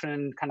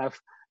different kind of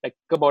like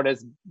about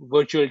as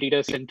virtual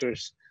data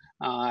centers.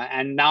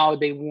 And now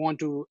they want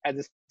to, as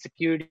a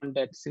security,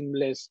 that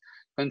seamless,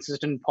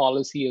 consistent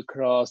policy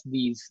across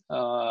these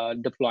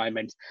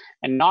deployments.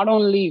 And not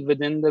only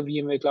within the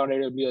VMware Cloud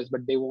AWS,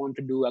 but they want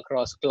to do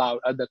across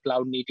other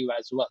cloud native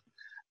as well.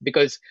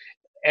 Because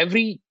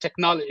every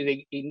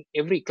technology, in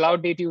every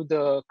cloud native,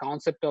 the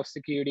concept of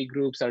security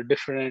groups are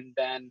different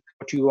than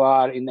what you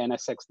are in the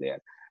NSX there.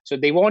 So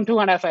they want to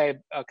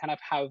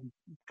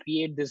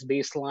create this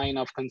baseline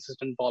of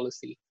consistent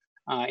policy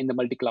in the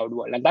multi-cloud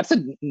world, and that's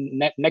a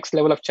next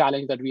level of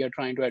challenge that we are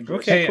trying to address.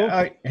 Okay, cool.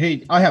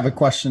 I have a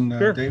question,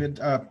 Sure. David.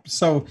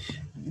 So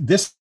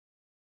this.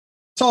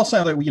 It's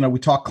also that we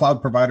talk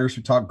cloud providers,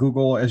 we talk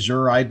Google,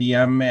 Azure,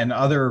 IBM, and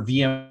other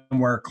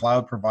VMware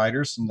cloud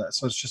providers, and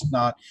so it's just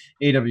not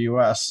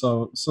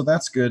AWS. So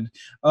that's good.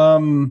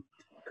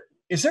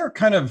 Is there a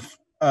kind of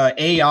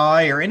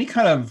AI or any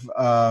kind of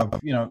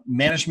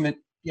management,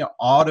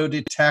 auto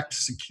detect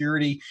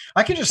security?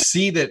 I can just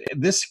see that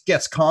this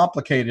gets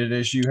complicated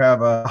as you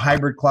have a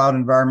hybrid cloud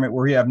environment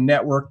where you have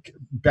network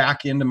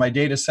back into my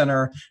data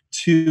center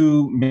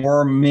to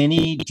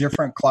many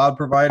different cloud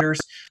providers.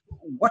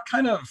 What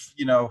kind of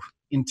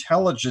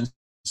intelligence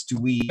do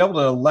we be able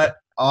to let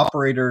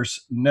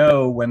operators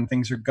know when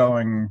things are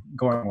going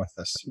with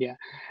this? Yeah,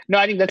 no,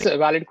 I think that's a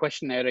valid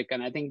question, Eric,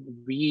 and I think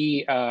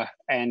we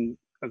and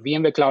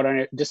VMware Cloud,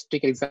 and just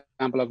take an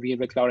example of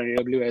VMware Cloud and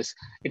AWS,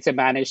 it's a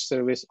managed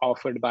service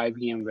offered by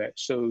VMware.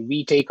 So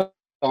we take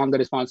on the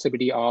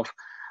responsibility of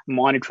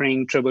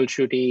monitoring,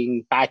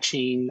 troubleshooting,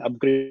 patching,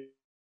 upgrading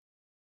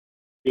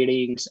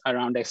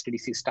around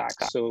SDDC stack.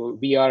 So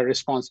we are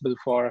responsible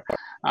for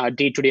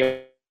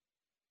day-to-day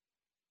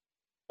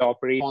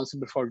operation,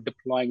 responsible for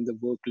deploying the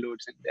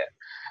workloads in there.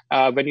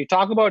 When you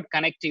talk about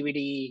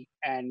connectivity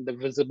and the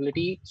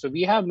visibility, so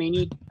we have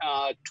many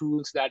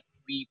tools that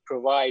we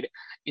provide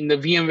in the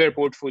VMware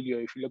portfolio.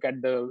 If you look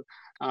at the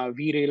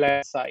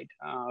vRealize side,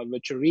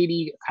 which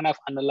really kind of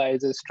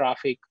analyzes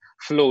traffic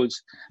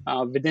flows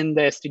within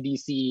the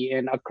SDDC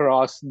and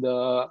across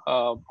the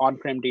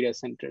on-prem data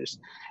centers.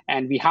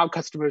 And we have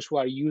customers who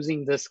are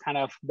using this kind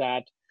of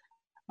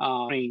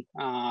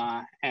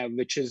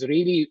which is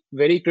really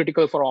very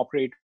critical for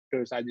operators,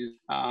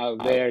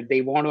 where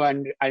they want to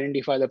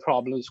identify the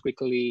problems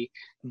quickly,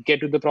 get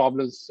to the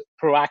problems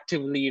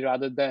proactively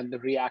rather than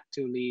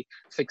reactively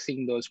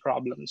fixing those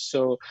problems.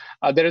 So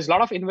there is a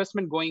lot of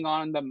investment going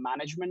on the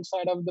management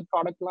side of the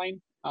product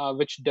line,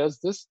 which does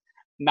this.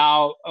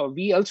 Now,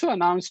 we also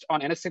announced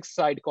on NSX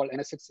side called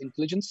NSX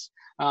Intelligence,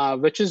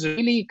 which is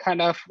really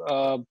kind of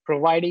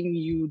providing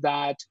you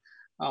that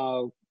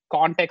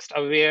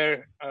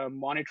context-aware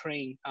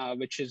monitoring,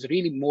 which is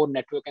really more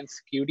network and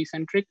security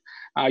centric.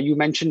 You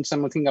mentioned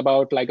something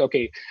about like,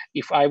 okay,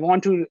 if I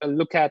want to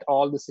look at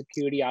all the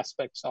security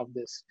aspects of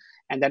this,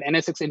 and then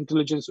NSX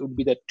Intelligence would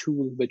be the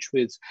tool which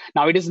is,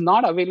 now it is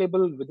not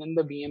available within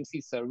the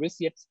VMC service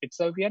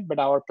itself yet, but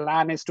our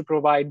plan is to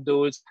provide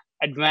those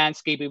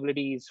advanced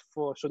capabilities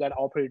so that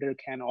operator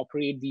can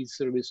operate these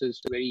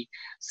services very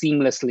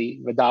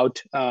seamlessly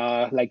without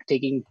like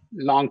taking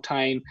long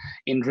time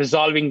in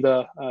resolving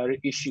the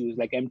issues.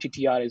 Like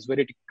MTTR is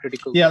very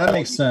critical. Yeah, that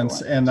makes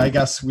sense. And I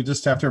guess we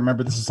just have to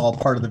remember this is all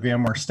part of the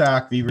VMware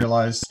stack.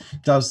 vRealize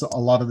does a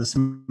lot of this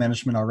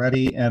management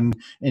already, and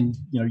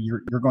you're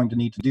going to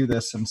need to do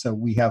this, and so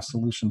we have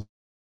solutions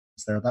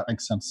there. That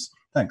makes sense.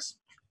 Thanks.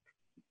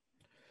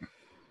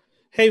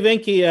 Hey,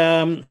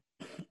 Venky.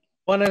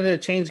 Wanted to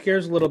change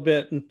gears a little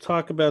bit and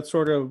talk about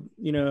sort of,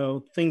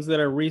 things that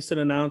are recent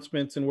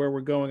announcements and where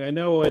we're going. I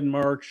know in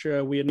March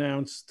we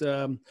announced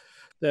that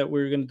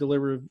we're going to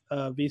deliver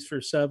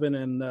vSphere 7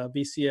 and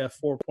VCF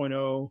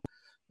 4.0,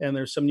 and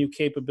there's some new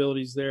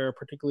capabilities there,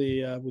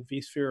 particularly with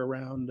vSphere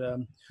around,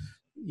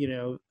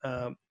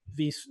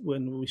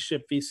 when we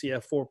ship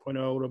VCF 4.0,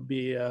 it'll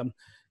be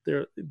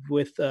there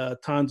with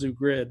Tanzu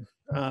Grid.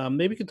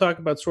 Maybe you could talk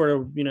about sort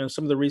of,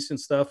 some of the recent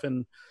stuff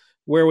and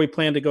where we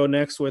plan to go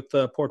next with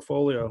the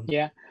portfolio.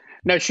 Yeah,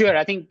 no, sure.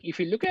 I think if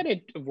you look at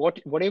it,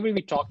 whatever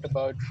we talked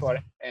about for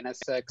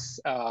NSX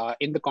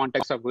in the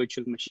context of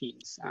virtual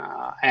machines,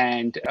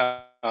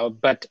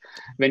 but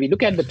when we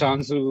look at the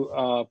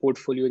Tanzu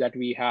portfolio that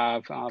we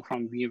have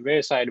from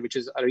VMware side, which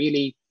is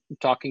really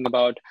talking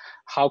about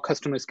how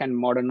customers can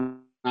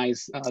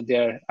modernize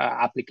their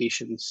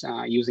applications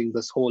using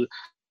this whole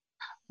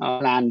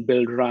plan,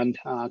 build, run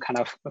kind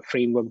of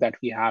framework that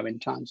we have in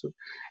Tanzu.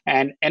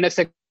 And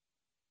NSX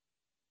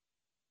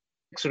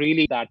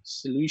really that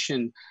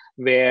solution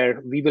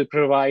where we will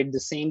provide the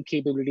same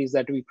capabilities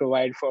that we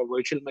provide for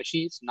virtual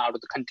machines now to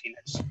the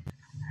containers.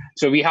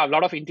 So we have a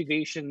lot of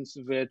integrations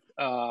with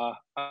the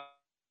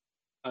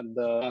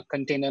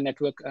container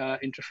network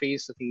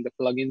interface, I think the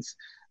plugins,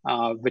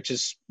 which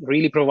is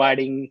really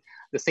providing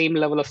the same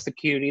level of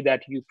security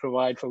that you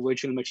provide for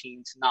virtual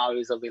machines now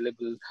is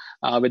available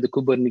with the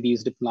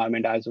Kubernetes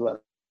deployment as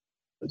well.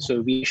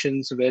 So we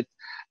with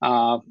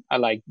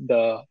like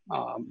the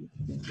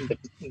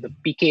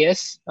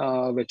PKS,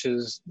 which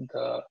is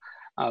the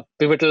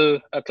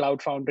Pivotal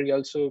Cloud Foundry,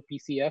 also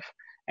PCF,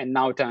 and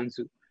now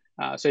Tanzu.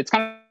 So it's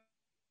kind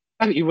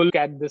of, you will look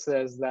at this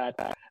as that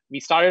we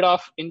started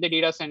off in the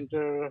data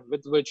center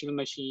with virtual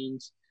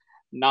machines.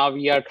 Now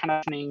we are kind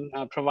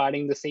of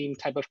providing the same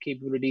type of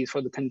capabilities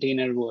for the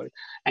container world.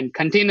 And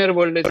container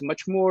world is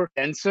much more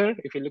denser.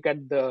 If you look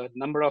at the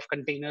number of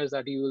containers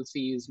that you will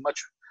see is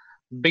much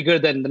bigger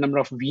than the number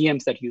of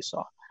VMs that you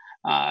saw.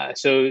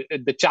 So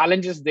the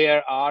challenges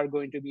there are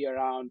going to be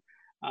around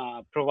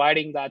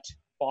providing that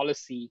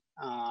policy,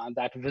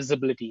 that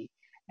visibility,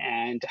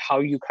 and how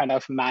you kind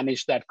of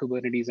manage that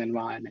Kubernetes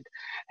environment.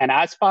 And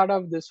as part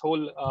of this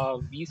whole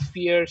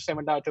vSphere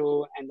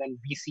 7.0 and then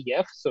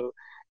VCF, so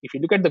if you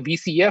look at the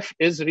VCF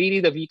is really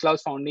the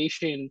vCloud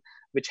Foundation,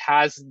 which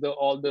has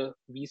all the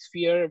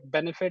vSphere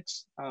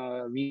benefits,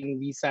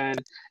 vSAN,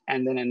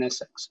 and then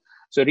NSX.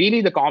 So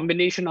really the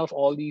combination of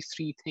all these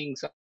three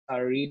things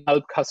are really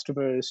help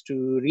customers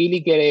to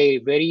really get a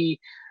very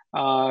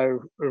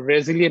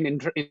resilient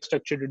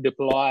infrastructure to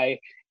deploy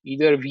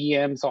either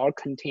VMs or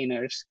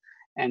containers,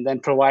 and then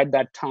provide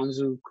that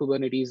Tanzu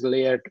Kubernetes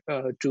layer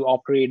to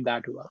operate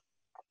that well.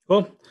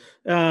 Cool.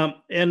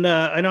 And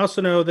I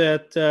also know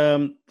that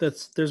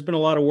there's been a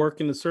lot of work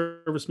in the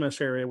service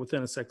mesh area with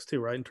NSX too,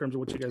 right? In terms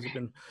of what you guys have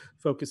been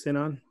focused in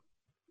on.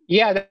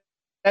 Yeah,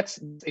 that's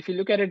if you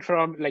look at it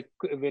from like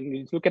when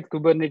we look at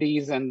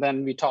Kubernetes and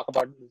then we talk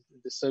about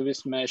the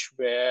service mesh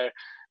where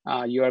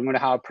you are going to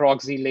have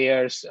proxy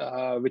layers,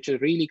 which will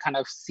really kind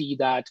of see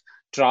that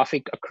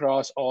traffic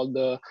across all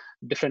the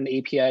different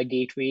API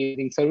gateways. I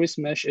think service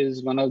mesh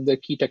is one of the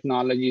key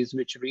technologies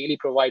which really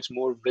provides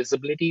more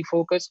visibility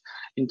focus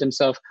in terms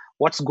of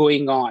what's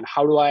going on.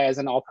 How do I, as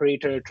an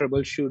operator,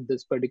 troubleshoot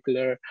this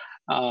particular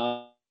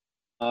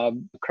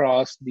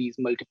across these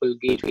multiple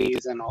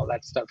gateways and all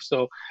that stuff.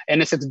 So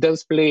NSX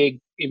does play an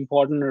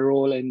important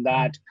role in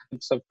that, in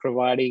terms of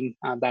providing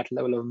that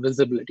level of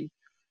visibility.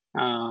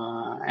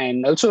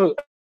 And also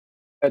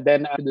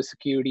then the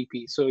security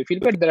piece. So if you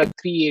look at, there are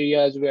three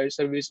areas where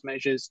service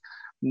mesh is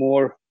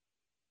more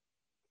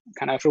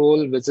kind of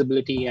role,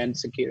 visibility, and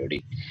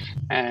security.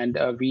 And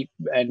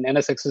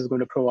NSX is going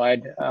to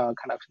provide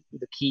kind of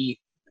the key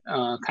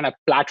kind of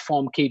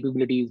platform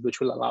capabilities which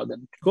will allow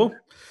them. Cool.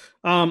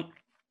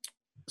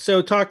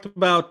 So talked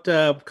about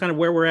kind of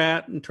where we're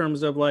at in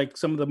terms of like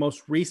some of the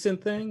most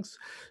recent things.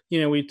 You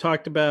know, we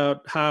talked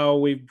about how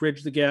we've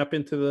bridged the gap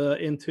into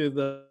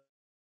the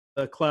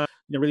cloud,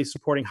 you know, really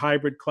supporting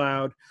hybrid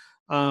cloud.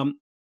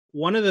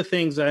 One of the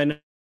things I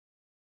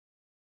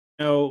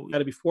know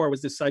before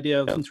was this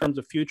idea of, in terms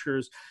of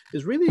futures,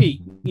 is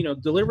really, you know,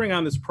 delivering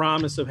on this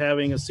promise of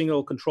having a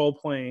single control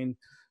plane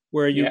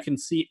where you can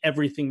see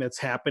everything that's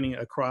happening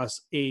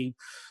across a,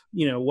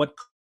 you know, what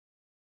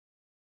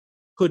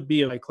could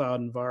be a cloud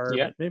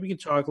environment. Maybe you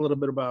can talk a little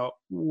bit about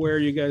where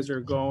you guys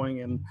are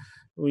going and,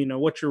 you know,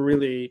 what you're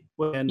really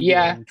in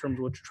terms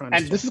of what you're trying to.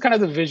 And this is kind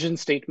of the vision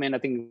statement, I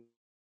think,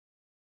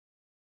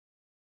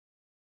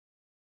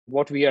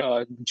 what we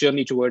are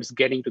journey towards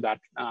getting to that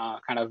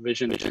kind of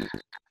vision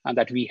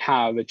that we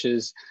have, which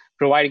is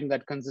providing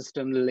that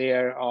consistent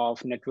layer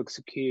of network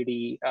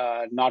security,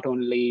 not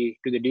only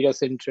to the data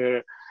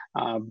center,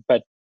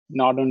 but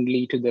not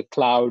only to the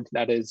cloud,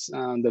 that is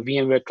the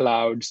VMware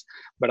clouds,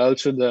 but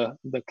also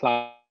the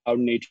cloud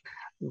native.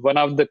 One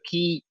of the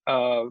key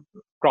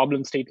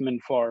problem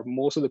statement for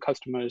most of the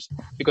customers,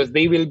 because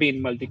they will be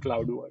in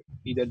multi-cloud world.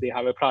 Either they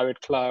have a private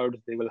cloud,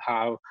 they will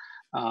have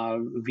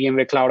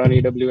VMware Cloud on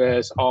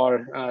AWS,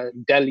 or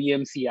Dell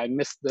EMC. I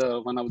missed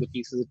one of the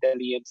pieces of Dell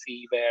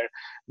EMC where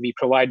we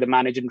provide the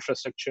managed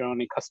infrastructure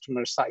on a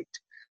customer site.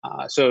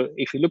 So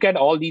if you look at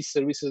all these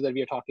services that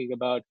we are talking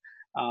about,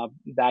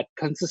 that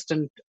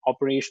consistent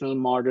operational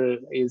model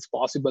is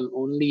possible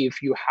only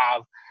if you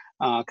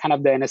have kind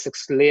of the NSX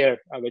layer,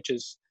 which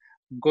is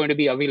going to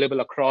be available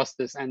across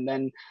this. And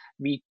then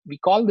we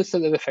call this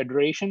as a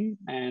federation,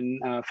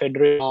 and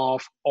federation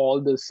of all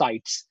the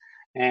sites,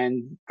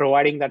 and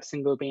providing that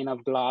single pane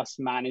of glass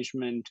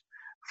management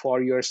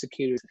for your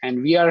security.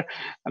 And we are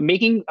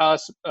making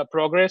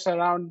progress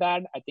around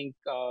that. I think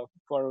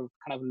for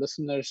kind of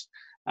listeners,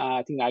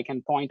 I think I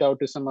can point out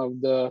to some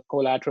of the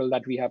collateral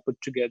that we have put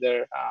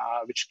together,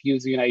 which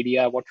gives you an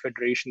idea of what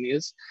federation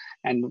is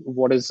and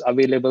what is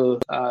available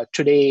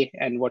today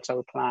and what's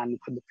our plan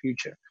for the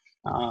future.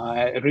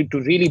 To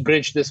really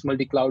bridge this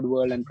multi-cloud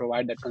world and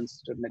provide that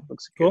consistent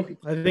network security.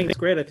 Cool. I think it's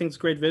great. I think it's a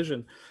great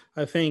vision.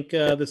 I think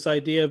this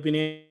idea of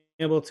being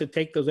able to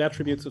take those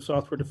attributes of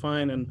software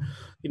defined and,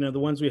 you know, the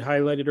ones we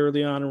highlighted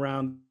early on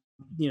around,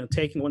 you know,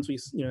 taking the ones we,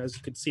 you know, as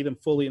you could see them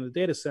fully in the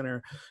data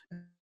center,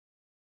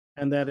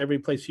 and that every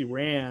place you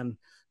ran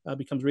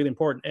becomes really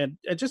important. And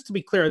just to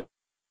be clear, I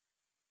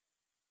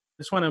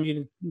just want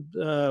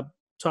to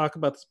talk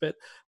about this bit.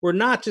 We're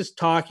not just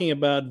talking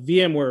about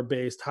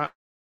VMware-based.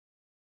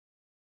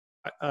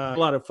 A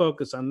lot of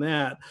focus on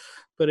that,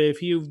 but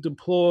if you've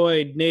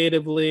deployed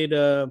natively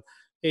to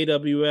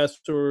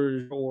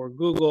AWS or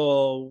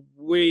Google,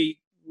 we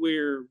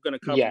we're going to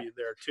cover Yeah. you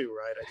there too,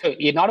 right? So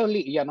not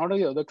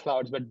only other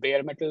clouds, but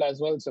bare metal as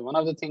well. So one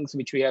of the things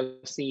which we have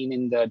seen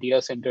in the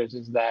data centers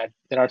is that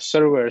there are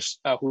servers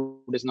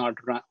who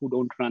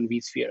don't run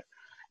vSphere,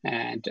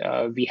 and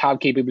we have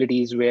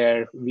capabilities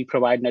where we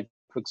provide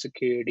network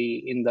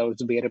security in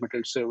those bare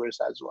metal servers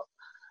as well.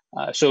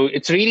 So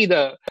it's really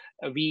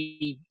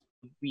we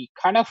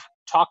kind of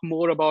talk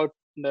more about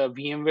the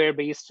VMware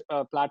based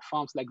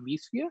platforms like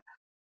vSphere.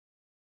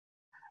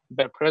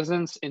 But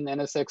presence in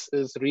NSX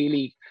is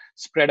really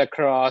spread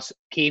across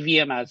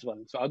KVM as well.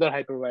 So other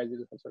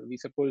hypervisors as well. We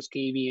support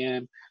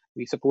KVM,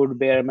 we support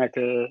bare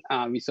metal,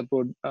 we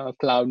support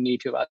cloud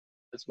native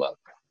as well.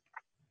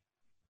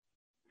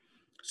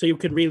 So you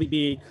could really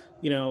be,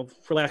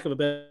 for lack of a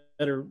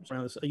better,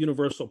 a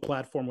universal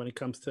platform when it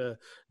comes to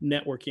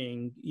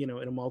networking, in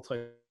a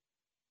multi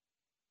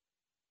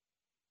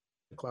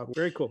cloud.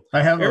 Very cool.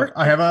 I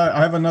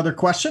have another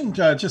question,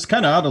 just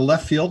kind of out of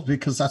left field,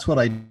 because that's what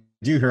I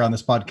do here on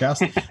this podcast.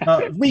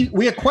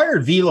 We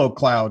acquired Velo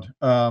Cloud,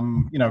 a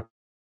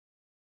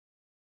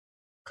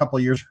couple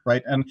of years,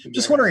 right? And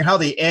just wondering how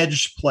the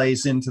edge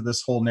plays into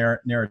this whole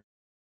narrative.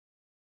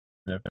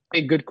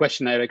 A good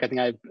question, Eric. I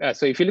think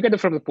so if you look at it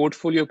from the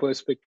portfolio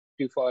perspective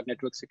for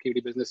network security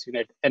business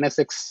unit,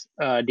 NSX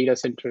data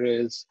center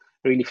is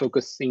really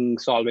focusing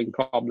solving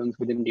problems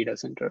within data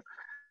center,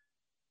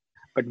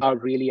 but now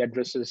really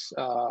addresses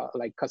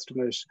like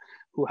customers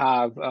who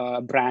have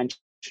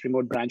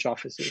remote branch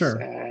offices. Sure.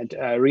 And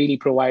really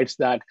provides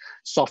that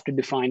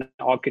software-defined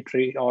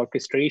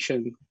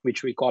orchestration,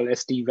 which we call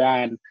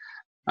SD-WAN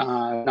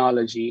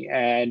technology.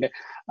 And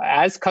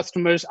as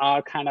customers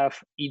are kind of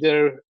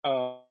either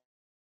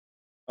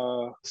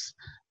WAN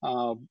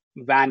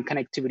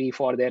connectivity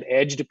for their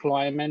edge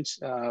deployments,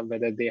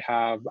 whether they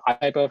have a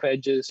type of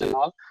edges and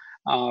all,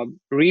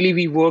 really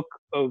we work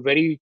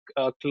very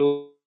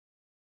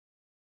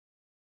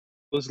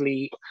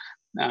closely.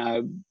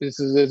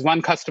 There's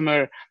one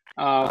customer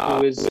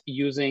who is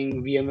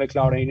using VMware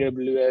Cloud and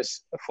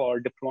AWS for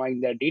deploying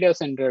their data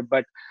center,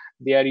 but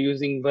they are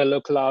using Velo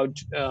Cloud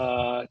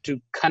to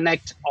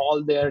connect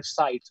all their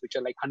sites, which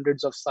are like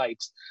hundreds of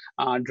sites,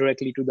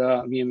 directly to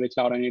the VMware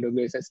Cloud and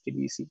AWS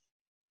SDDC.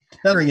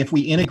 Wondering if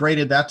we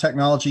integrated that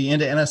technology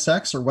into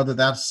NSX, or whether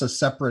that's a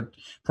separate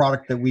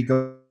product that we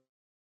go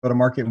to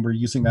market and we're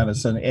using that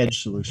as an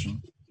edge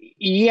solution.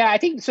 Yeah, I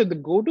think so. The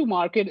go-to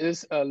market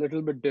is a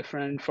little bit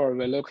different for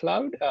Velo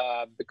Cloud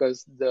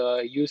because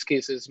the use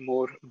case is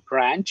more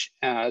branch.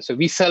 So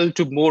we sell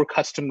to more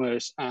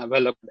customers.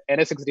 Velo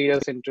NSX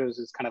data centers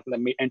is kind of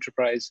the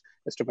enterprise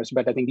customers,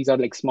 but I think these are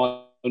like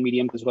small,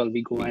 medium as well.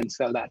 We go and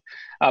sell that.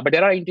 But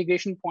there are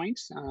integration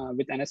points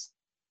with NSX.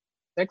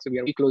 So we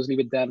are working closely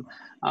with them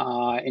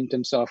in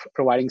terms of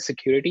providing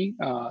security.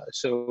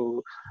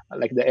 So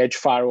like the edge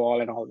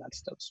firewall and all that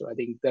stuff. So I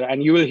think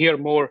and you will hear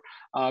more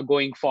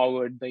going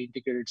forward, the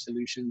integrated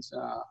solutions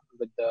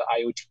with the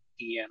IoT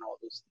and all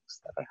those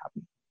things that are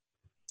happening.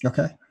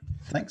 Okay,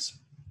 thanks.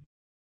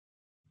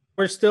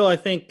 We're still, I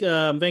think,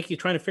 Venky,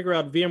 trying to figure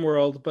out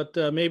VMworld, but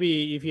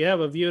maybe if you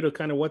have a view to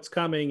kind of what's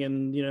coming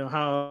and,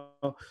 how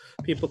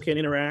people can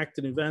interact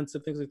in events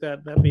and things like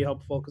that, that'd be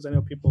helpful, because I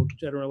know people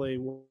generally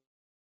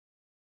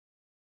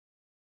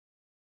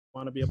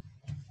want to be able.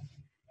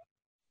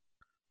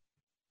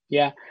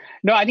 Yeah,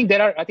 no, I think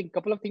there are, a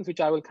couple of things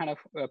which I will kind of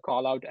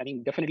call out. I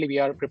think definitely we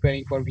are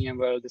preparing for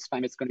VMworld. This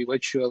time it's going to be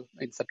virtual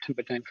in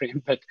September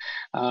timeframe, but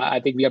I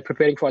think we are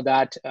preparing for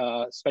that,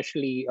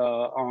 especially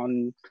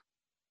on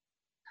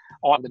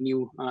all the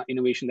new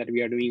innovation that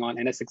we are doing on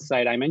NSX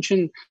side. I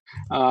mentioned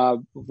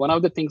one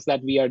of the things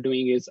that we are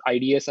doing is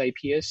IDS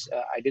IPS.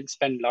 I didn't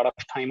spend a lot of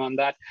time on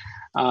that,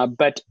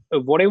 but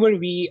whatever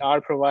we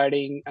are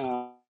providing,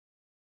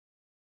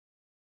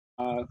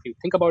 if you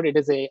think about it,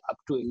 is up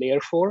to a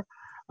layer 4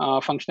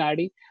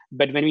 functionality.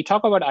 But when we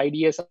talk about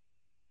IDS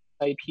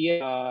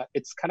IPS,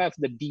 it's kind of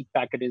the deep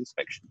packet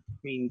inspection.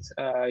 It means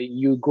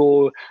you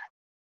go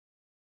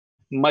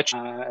much,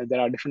 there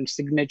are different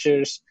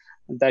signatures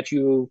that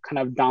you kind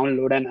of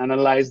download and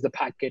analyze the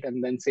packet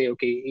and then say,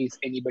 okay, is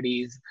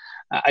anybody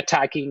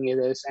attacking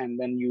this, and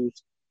then you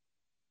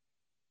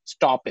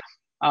stop it.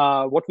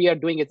 What we are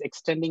doing is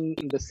extending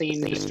the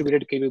same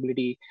distributed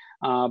capability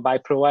by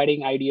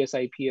providing IDS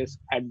IPS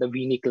at the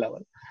VNIC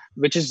level,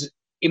 which is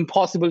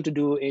impossible to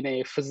do in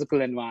a physical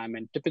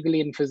environment.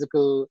 Typically in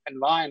physical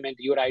environment,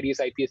 your IDS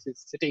IPS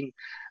is sitting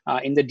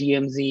in the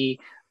DMZ,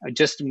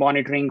 just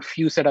monitoring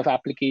few set of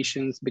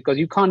applications, because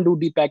you can't do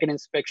deep packet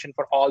inspection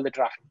for all the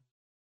traffic.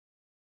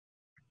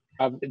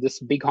 This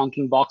big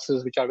honking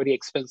boxes, which are very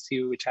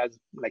expensive, which has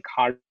like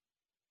hardware.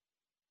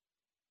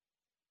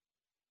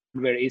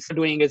 Is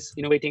doing is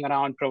innovating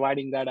around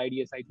providing that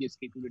IDS IPS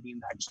capability in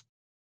that.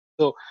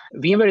 So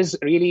VMware is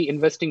really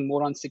investing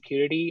more on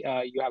security.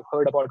 You have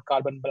heard about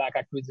Carbon Black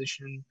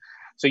acquisition.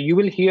 So you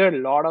will hear a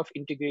lot of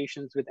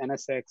integrations with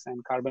NSX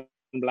and Carbon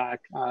Black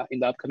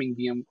in the upcoming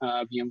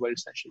VMworld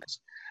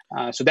sessions.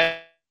 So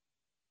that's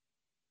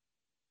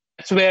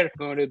where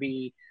we're going to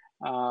be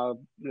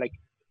like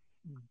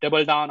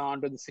double down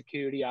onto the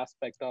security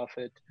aspect of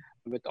it,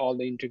 with all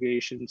the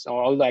integrations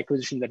or all the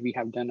acquisition that we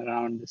have done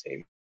around this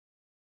area.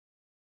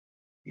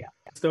 Yeah.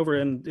 It's over,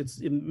 and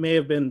it may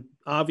have been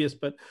obvious,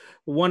 but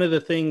one of the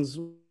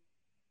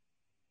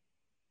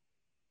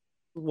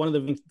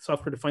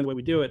software defined the way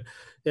we do it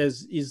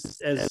is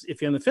as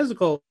if you're in the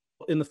physical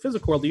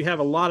world, you have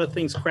a lot of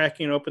things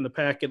cracking open the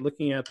packet,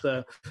 looking at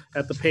the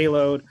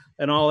payload,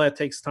 and all that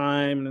takes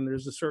time. And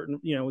there's a certain,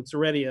 it's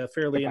already a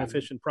fairly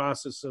inefficient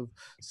process of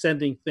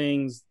sending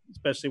things,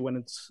 especially when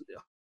it's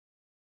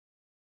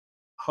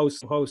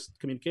host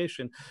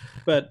communication.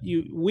 But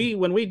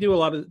when we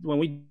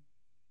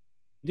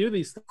do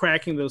these,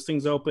 cracking those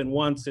things open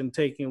once and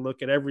taking a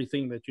look at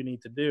everything that you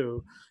need to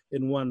do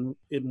in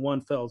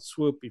one fell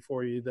swoop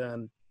before you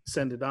then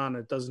send it on.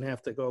 It doesn't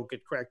have to go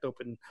get cracked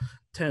open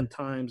 10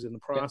 times in the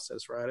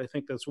process, right? I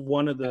think that's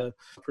one of the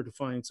for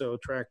defining so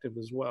attractive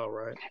as well,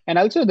 right? And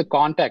also the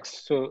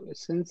context. So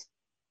since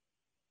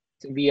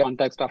we have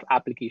context of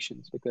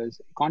applications,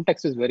 because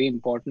context is very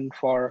important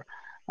for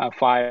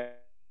firewall,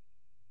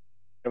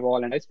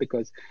 and it's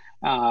because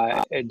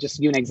just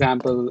to give an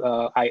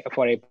example,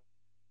 for a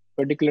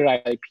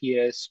particular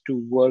IPS to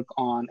work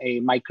on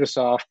a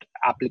Microsoft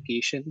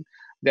application,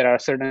 there are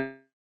certain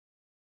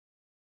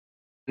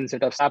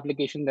set of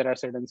application, there are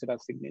certain set of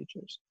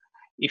signatures.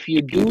 If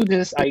you do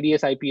this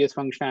IDS IPS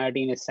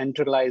functionality in a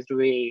centralized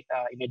way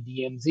in a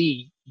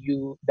DMZ,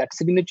 that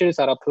signatures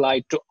are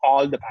applied to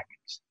all the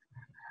packets.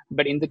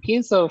 But in the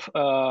case of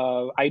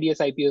IDS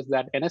IPS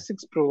that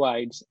NSX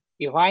provides,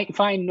 if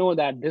I know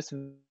that this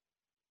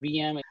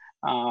VM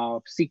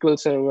SQL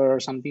Server or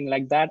something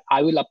like that,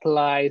 I will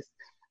apply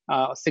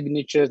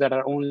signatures that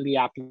are only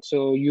applicable.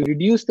 So you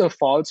reduce the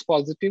false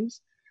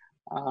positives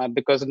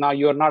because now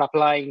you're not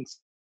applying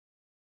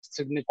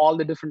all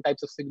the different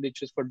types of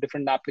signatures for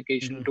different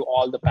application to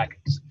all the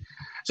packets.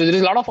 So there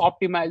is a lot of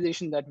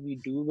optimization that we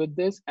do with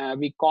this.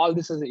 We call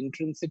this as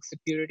intrinsic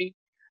security.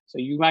 So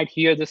you might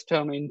hear this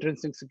term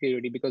intrinsic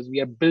security because we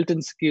have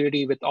built-in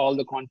security with all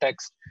the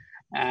context,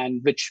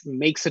 and which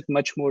makes it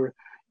much more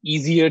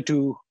easier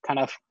to kind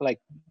of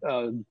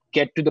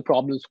get to the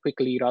problems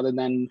quickly rather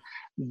than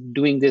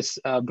doing this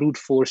brute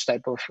force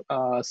type of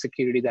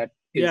security that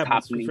is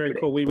happening. Yeah, very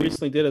cool. We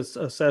recently did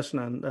a session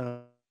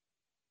on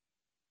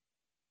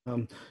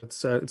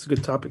it's a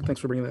good topic. Thanks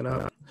for bringing that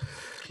up.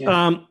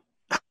 Yeah.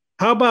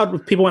 How about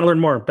if people want to learn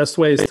more? Best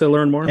ways to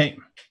learn more? Hey,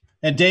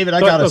 and David, I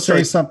got to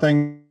say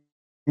something.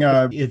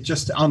 It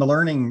just on the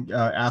learning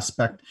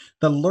aspect,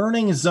 the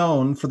learning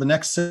zone for the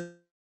next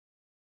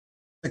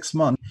 6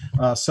 months.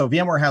 So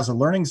VMware has a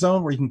learning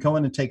zone where you can go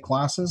in and take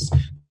classes.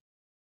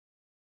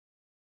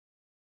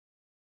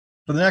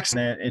 For the next,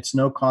 it's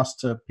no cost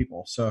to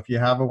people. So if you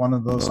have one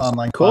of those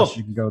online classes,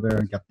 you can go there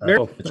and get that.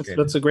 Cool.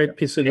 That's a great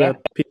piece of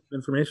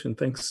information.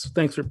 Thanks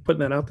for putting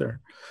that out there.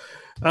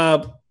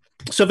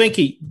 So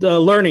Venky, the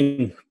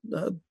learning,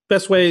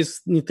 best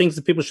ways, things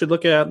that people should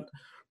look at.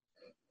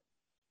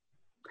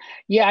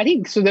 Yeah, I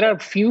think so. There are a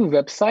few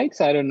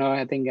websites. I don't know.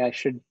 I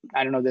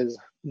don't know. There's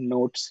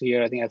notes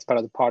here. I think that's part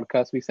of the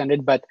podcast we send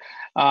it. But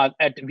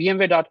at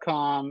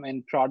VMware.com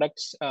and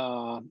products,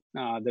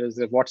 there's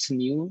a what's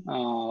new,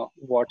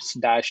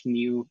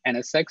 what's-new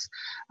NSX.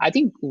 I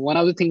think one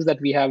of the things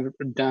that we have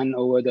done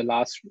over the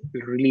last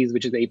release,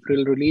 which is the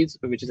April release,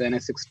 which is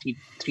NSX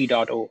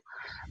 3.0.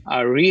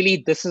 Really,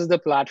 this is the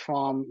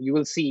platform. You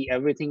will see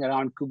everything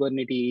around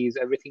Kubernetes,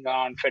 everything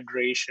around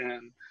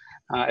federation,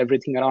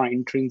 everything around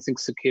intrinsic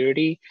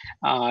security.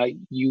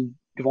 You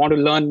want to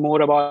learn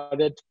more about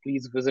it,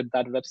 please visit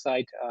that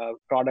website,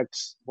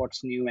 products,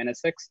 what's new,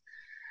 NSX.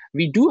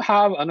 We do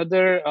have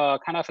another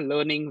kind of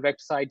learning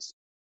websites,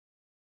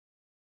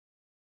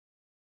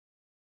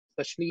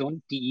 especially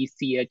on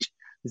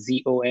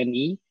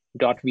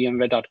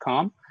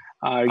techzone.vmware.com.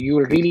 You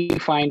will really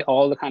find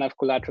all the kind of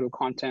collateral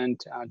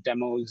content,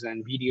 demos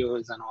and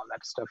videos and all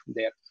that stuff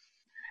there.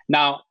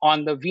 Now,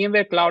 on the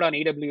VMware Cloud on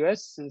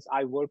AWS, since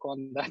I work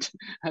on that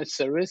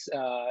service,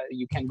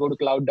 you can go to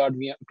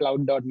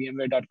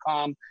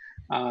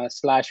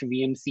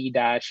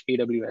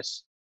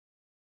cloud.vmware.com/VMC-AWS.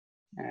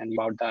 And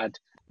about that,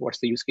 what's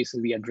the use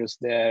cases we address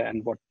there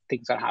and what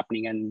things are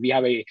happening. And we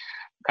have a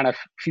kind of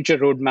future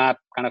roadmap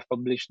kind of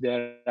published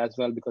there as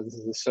well, because this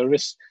is a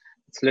service.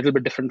 It's a little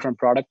bit different from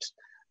products.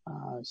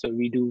 So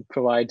we do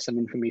provide some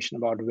information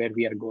about where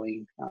we are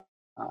going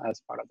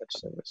as part of that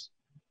service.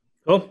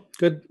 Cool.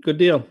 Good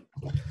deal.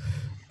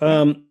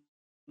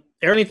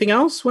 Anything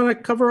else want to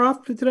cover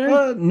off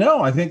today?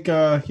 No, I think,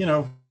 I think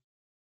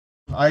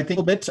a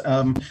little bit.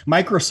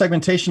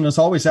 Micro-segmentation is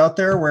always out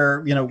there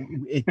where,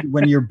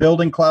 when you're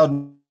building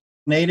cloud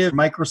native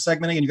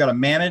micro-segmenting and you got to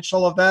manage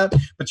all of that,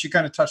 but you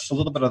kind of touched a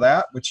little bit of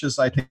that, which is,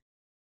 I think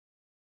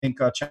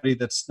charity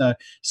that's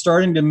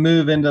starting to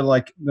move into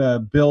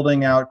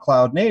building out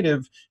cloud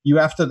native. You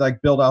have to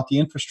build out the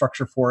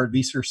infrastructure for it.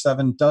 vSphere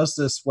 7 does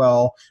this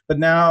well, but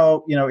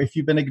now if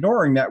you've been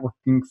ignoring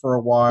networking for a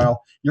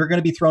while, you're going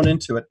to be thrown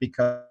into it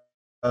because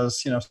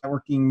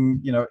networking,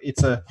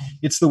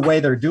 it's the way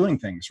they're doing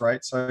things,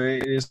 right? So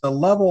it is a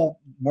level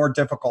more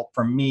difficult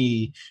for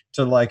me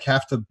to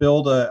have to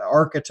build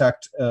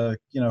architect a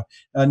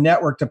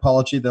network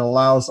topology that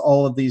allows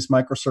all of these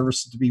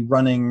microservices to be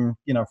running,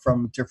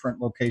 from different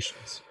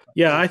locations.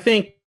 Yeah, I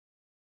think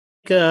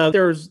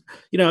there's,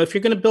 if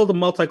you're going to build a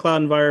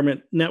multi-cloud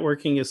environment,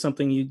 networking is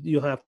something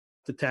you'll have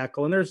to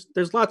tackle. And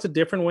there's lots of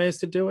different ways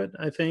to do it.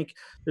 I think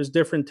there's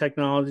different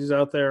technologies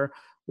out there.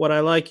 What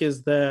I like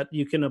is that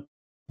you can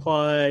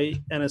apply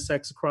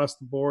NSX across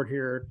the board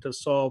here to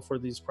solve for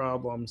these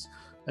problems,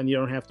 and you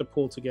don't have to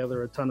pull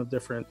together a ton of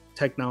different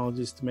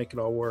technologies to make it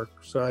all work.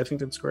 So I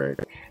think that's great.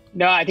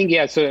 No, I think,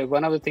 yeah. So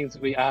one of the things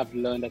I have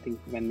learned, I think,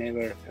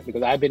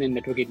 because I've been in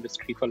network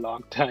industry for a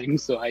long time,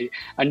 so I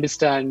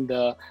understand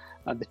the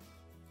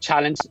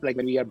challenge, like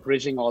when we are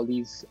bridging all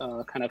these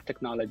kind of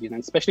technologies, and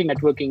especially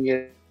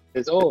networking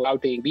is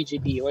routing,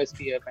 BGP,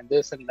 OSPF, and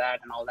this and that,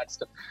 and all that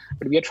stuff.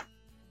 But we are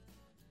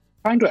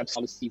trying to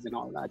absorb policies and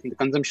all that. I think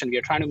we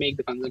are trying to make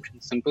the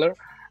consumption simpler.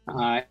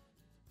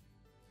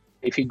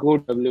 If you go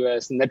to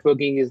AWS,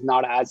 networking is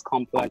not as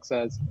complex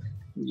as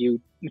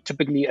you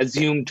typically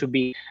assume to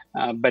be.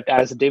 But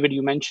as David,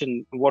 you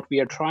mentioned, what we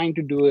are trying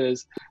to do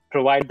is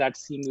provide that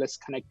seamless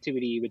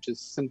connectivity, which is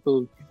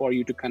simple for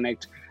you to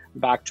connect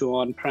back to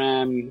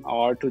on-prem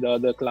or to the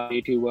other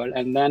cloud-native world,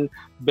 and then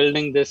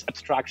building this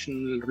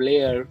abstraction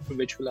layer,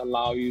 which will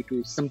allow you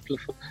to simple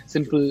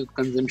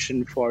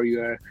consumption for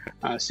your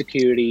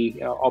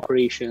security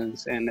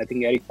operations. And I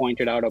think Eric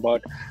pointed out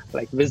about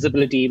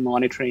visibility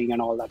monitoring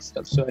and all that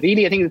stuff. So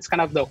really, I think it's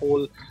kind of the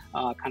whole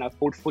kind of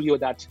portfolio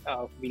that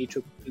we need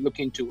to look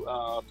into.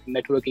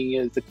 Networking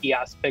is the key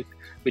aspect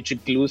which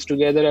glues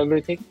together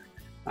everything.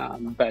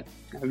 But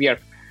we are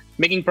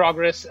making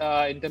progress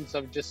in terms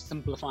of just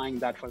simplifying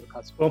that for the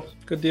customer. Well,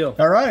 good deal.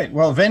 All right.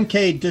 Well,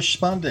 Venke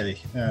Deshpande,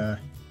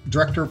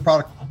 Director of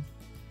Product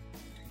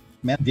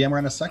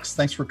VMware NSX,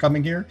 thanks for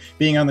coming here,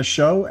 being on the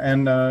show.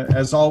 And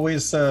as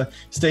always,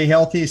 stay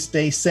healthy,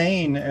 stay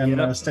sane,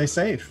 and stay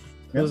safe.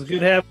 It was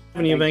good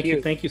having you,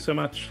 Venke. Thank you so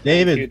much.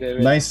 David,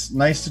 David.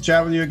 Nice to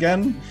chat with you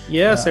again.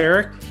 Yes,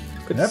 Eric.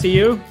 Good to see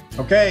you.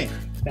 Okay.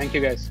 Thank you,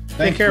 guys.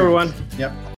 Take care, everyone. Yep.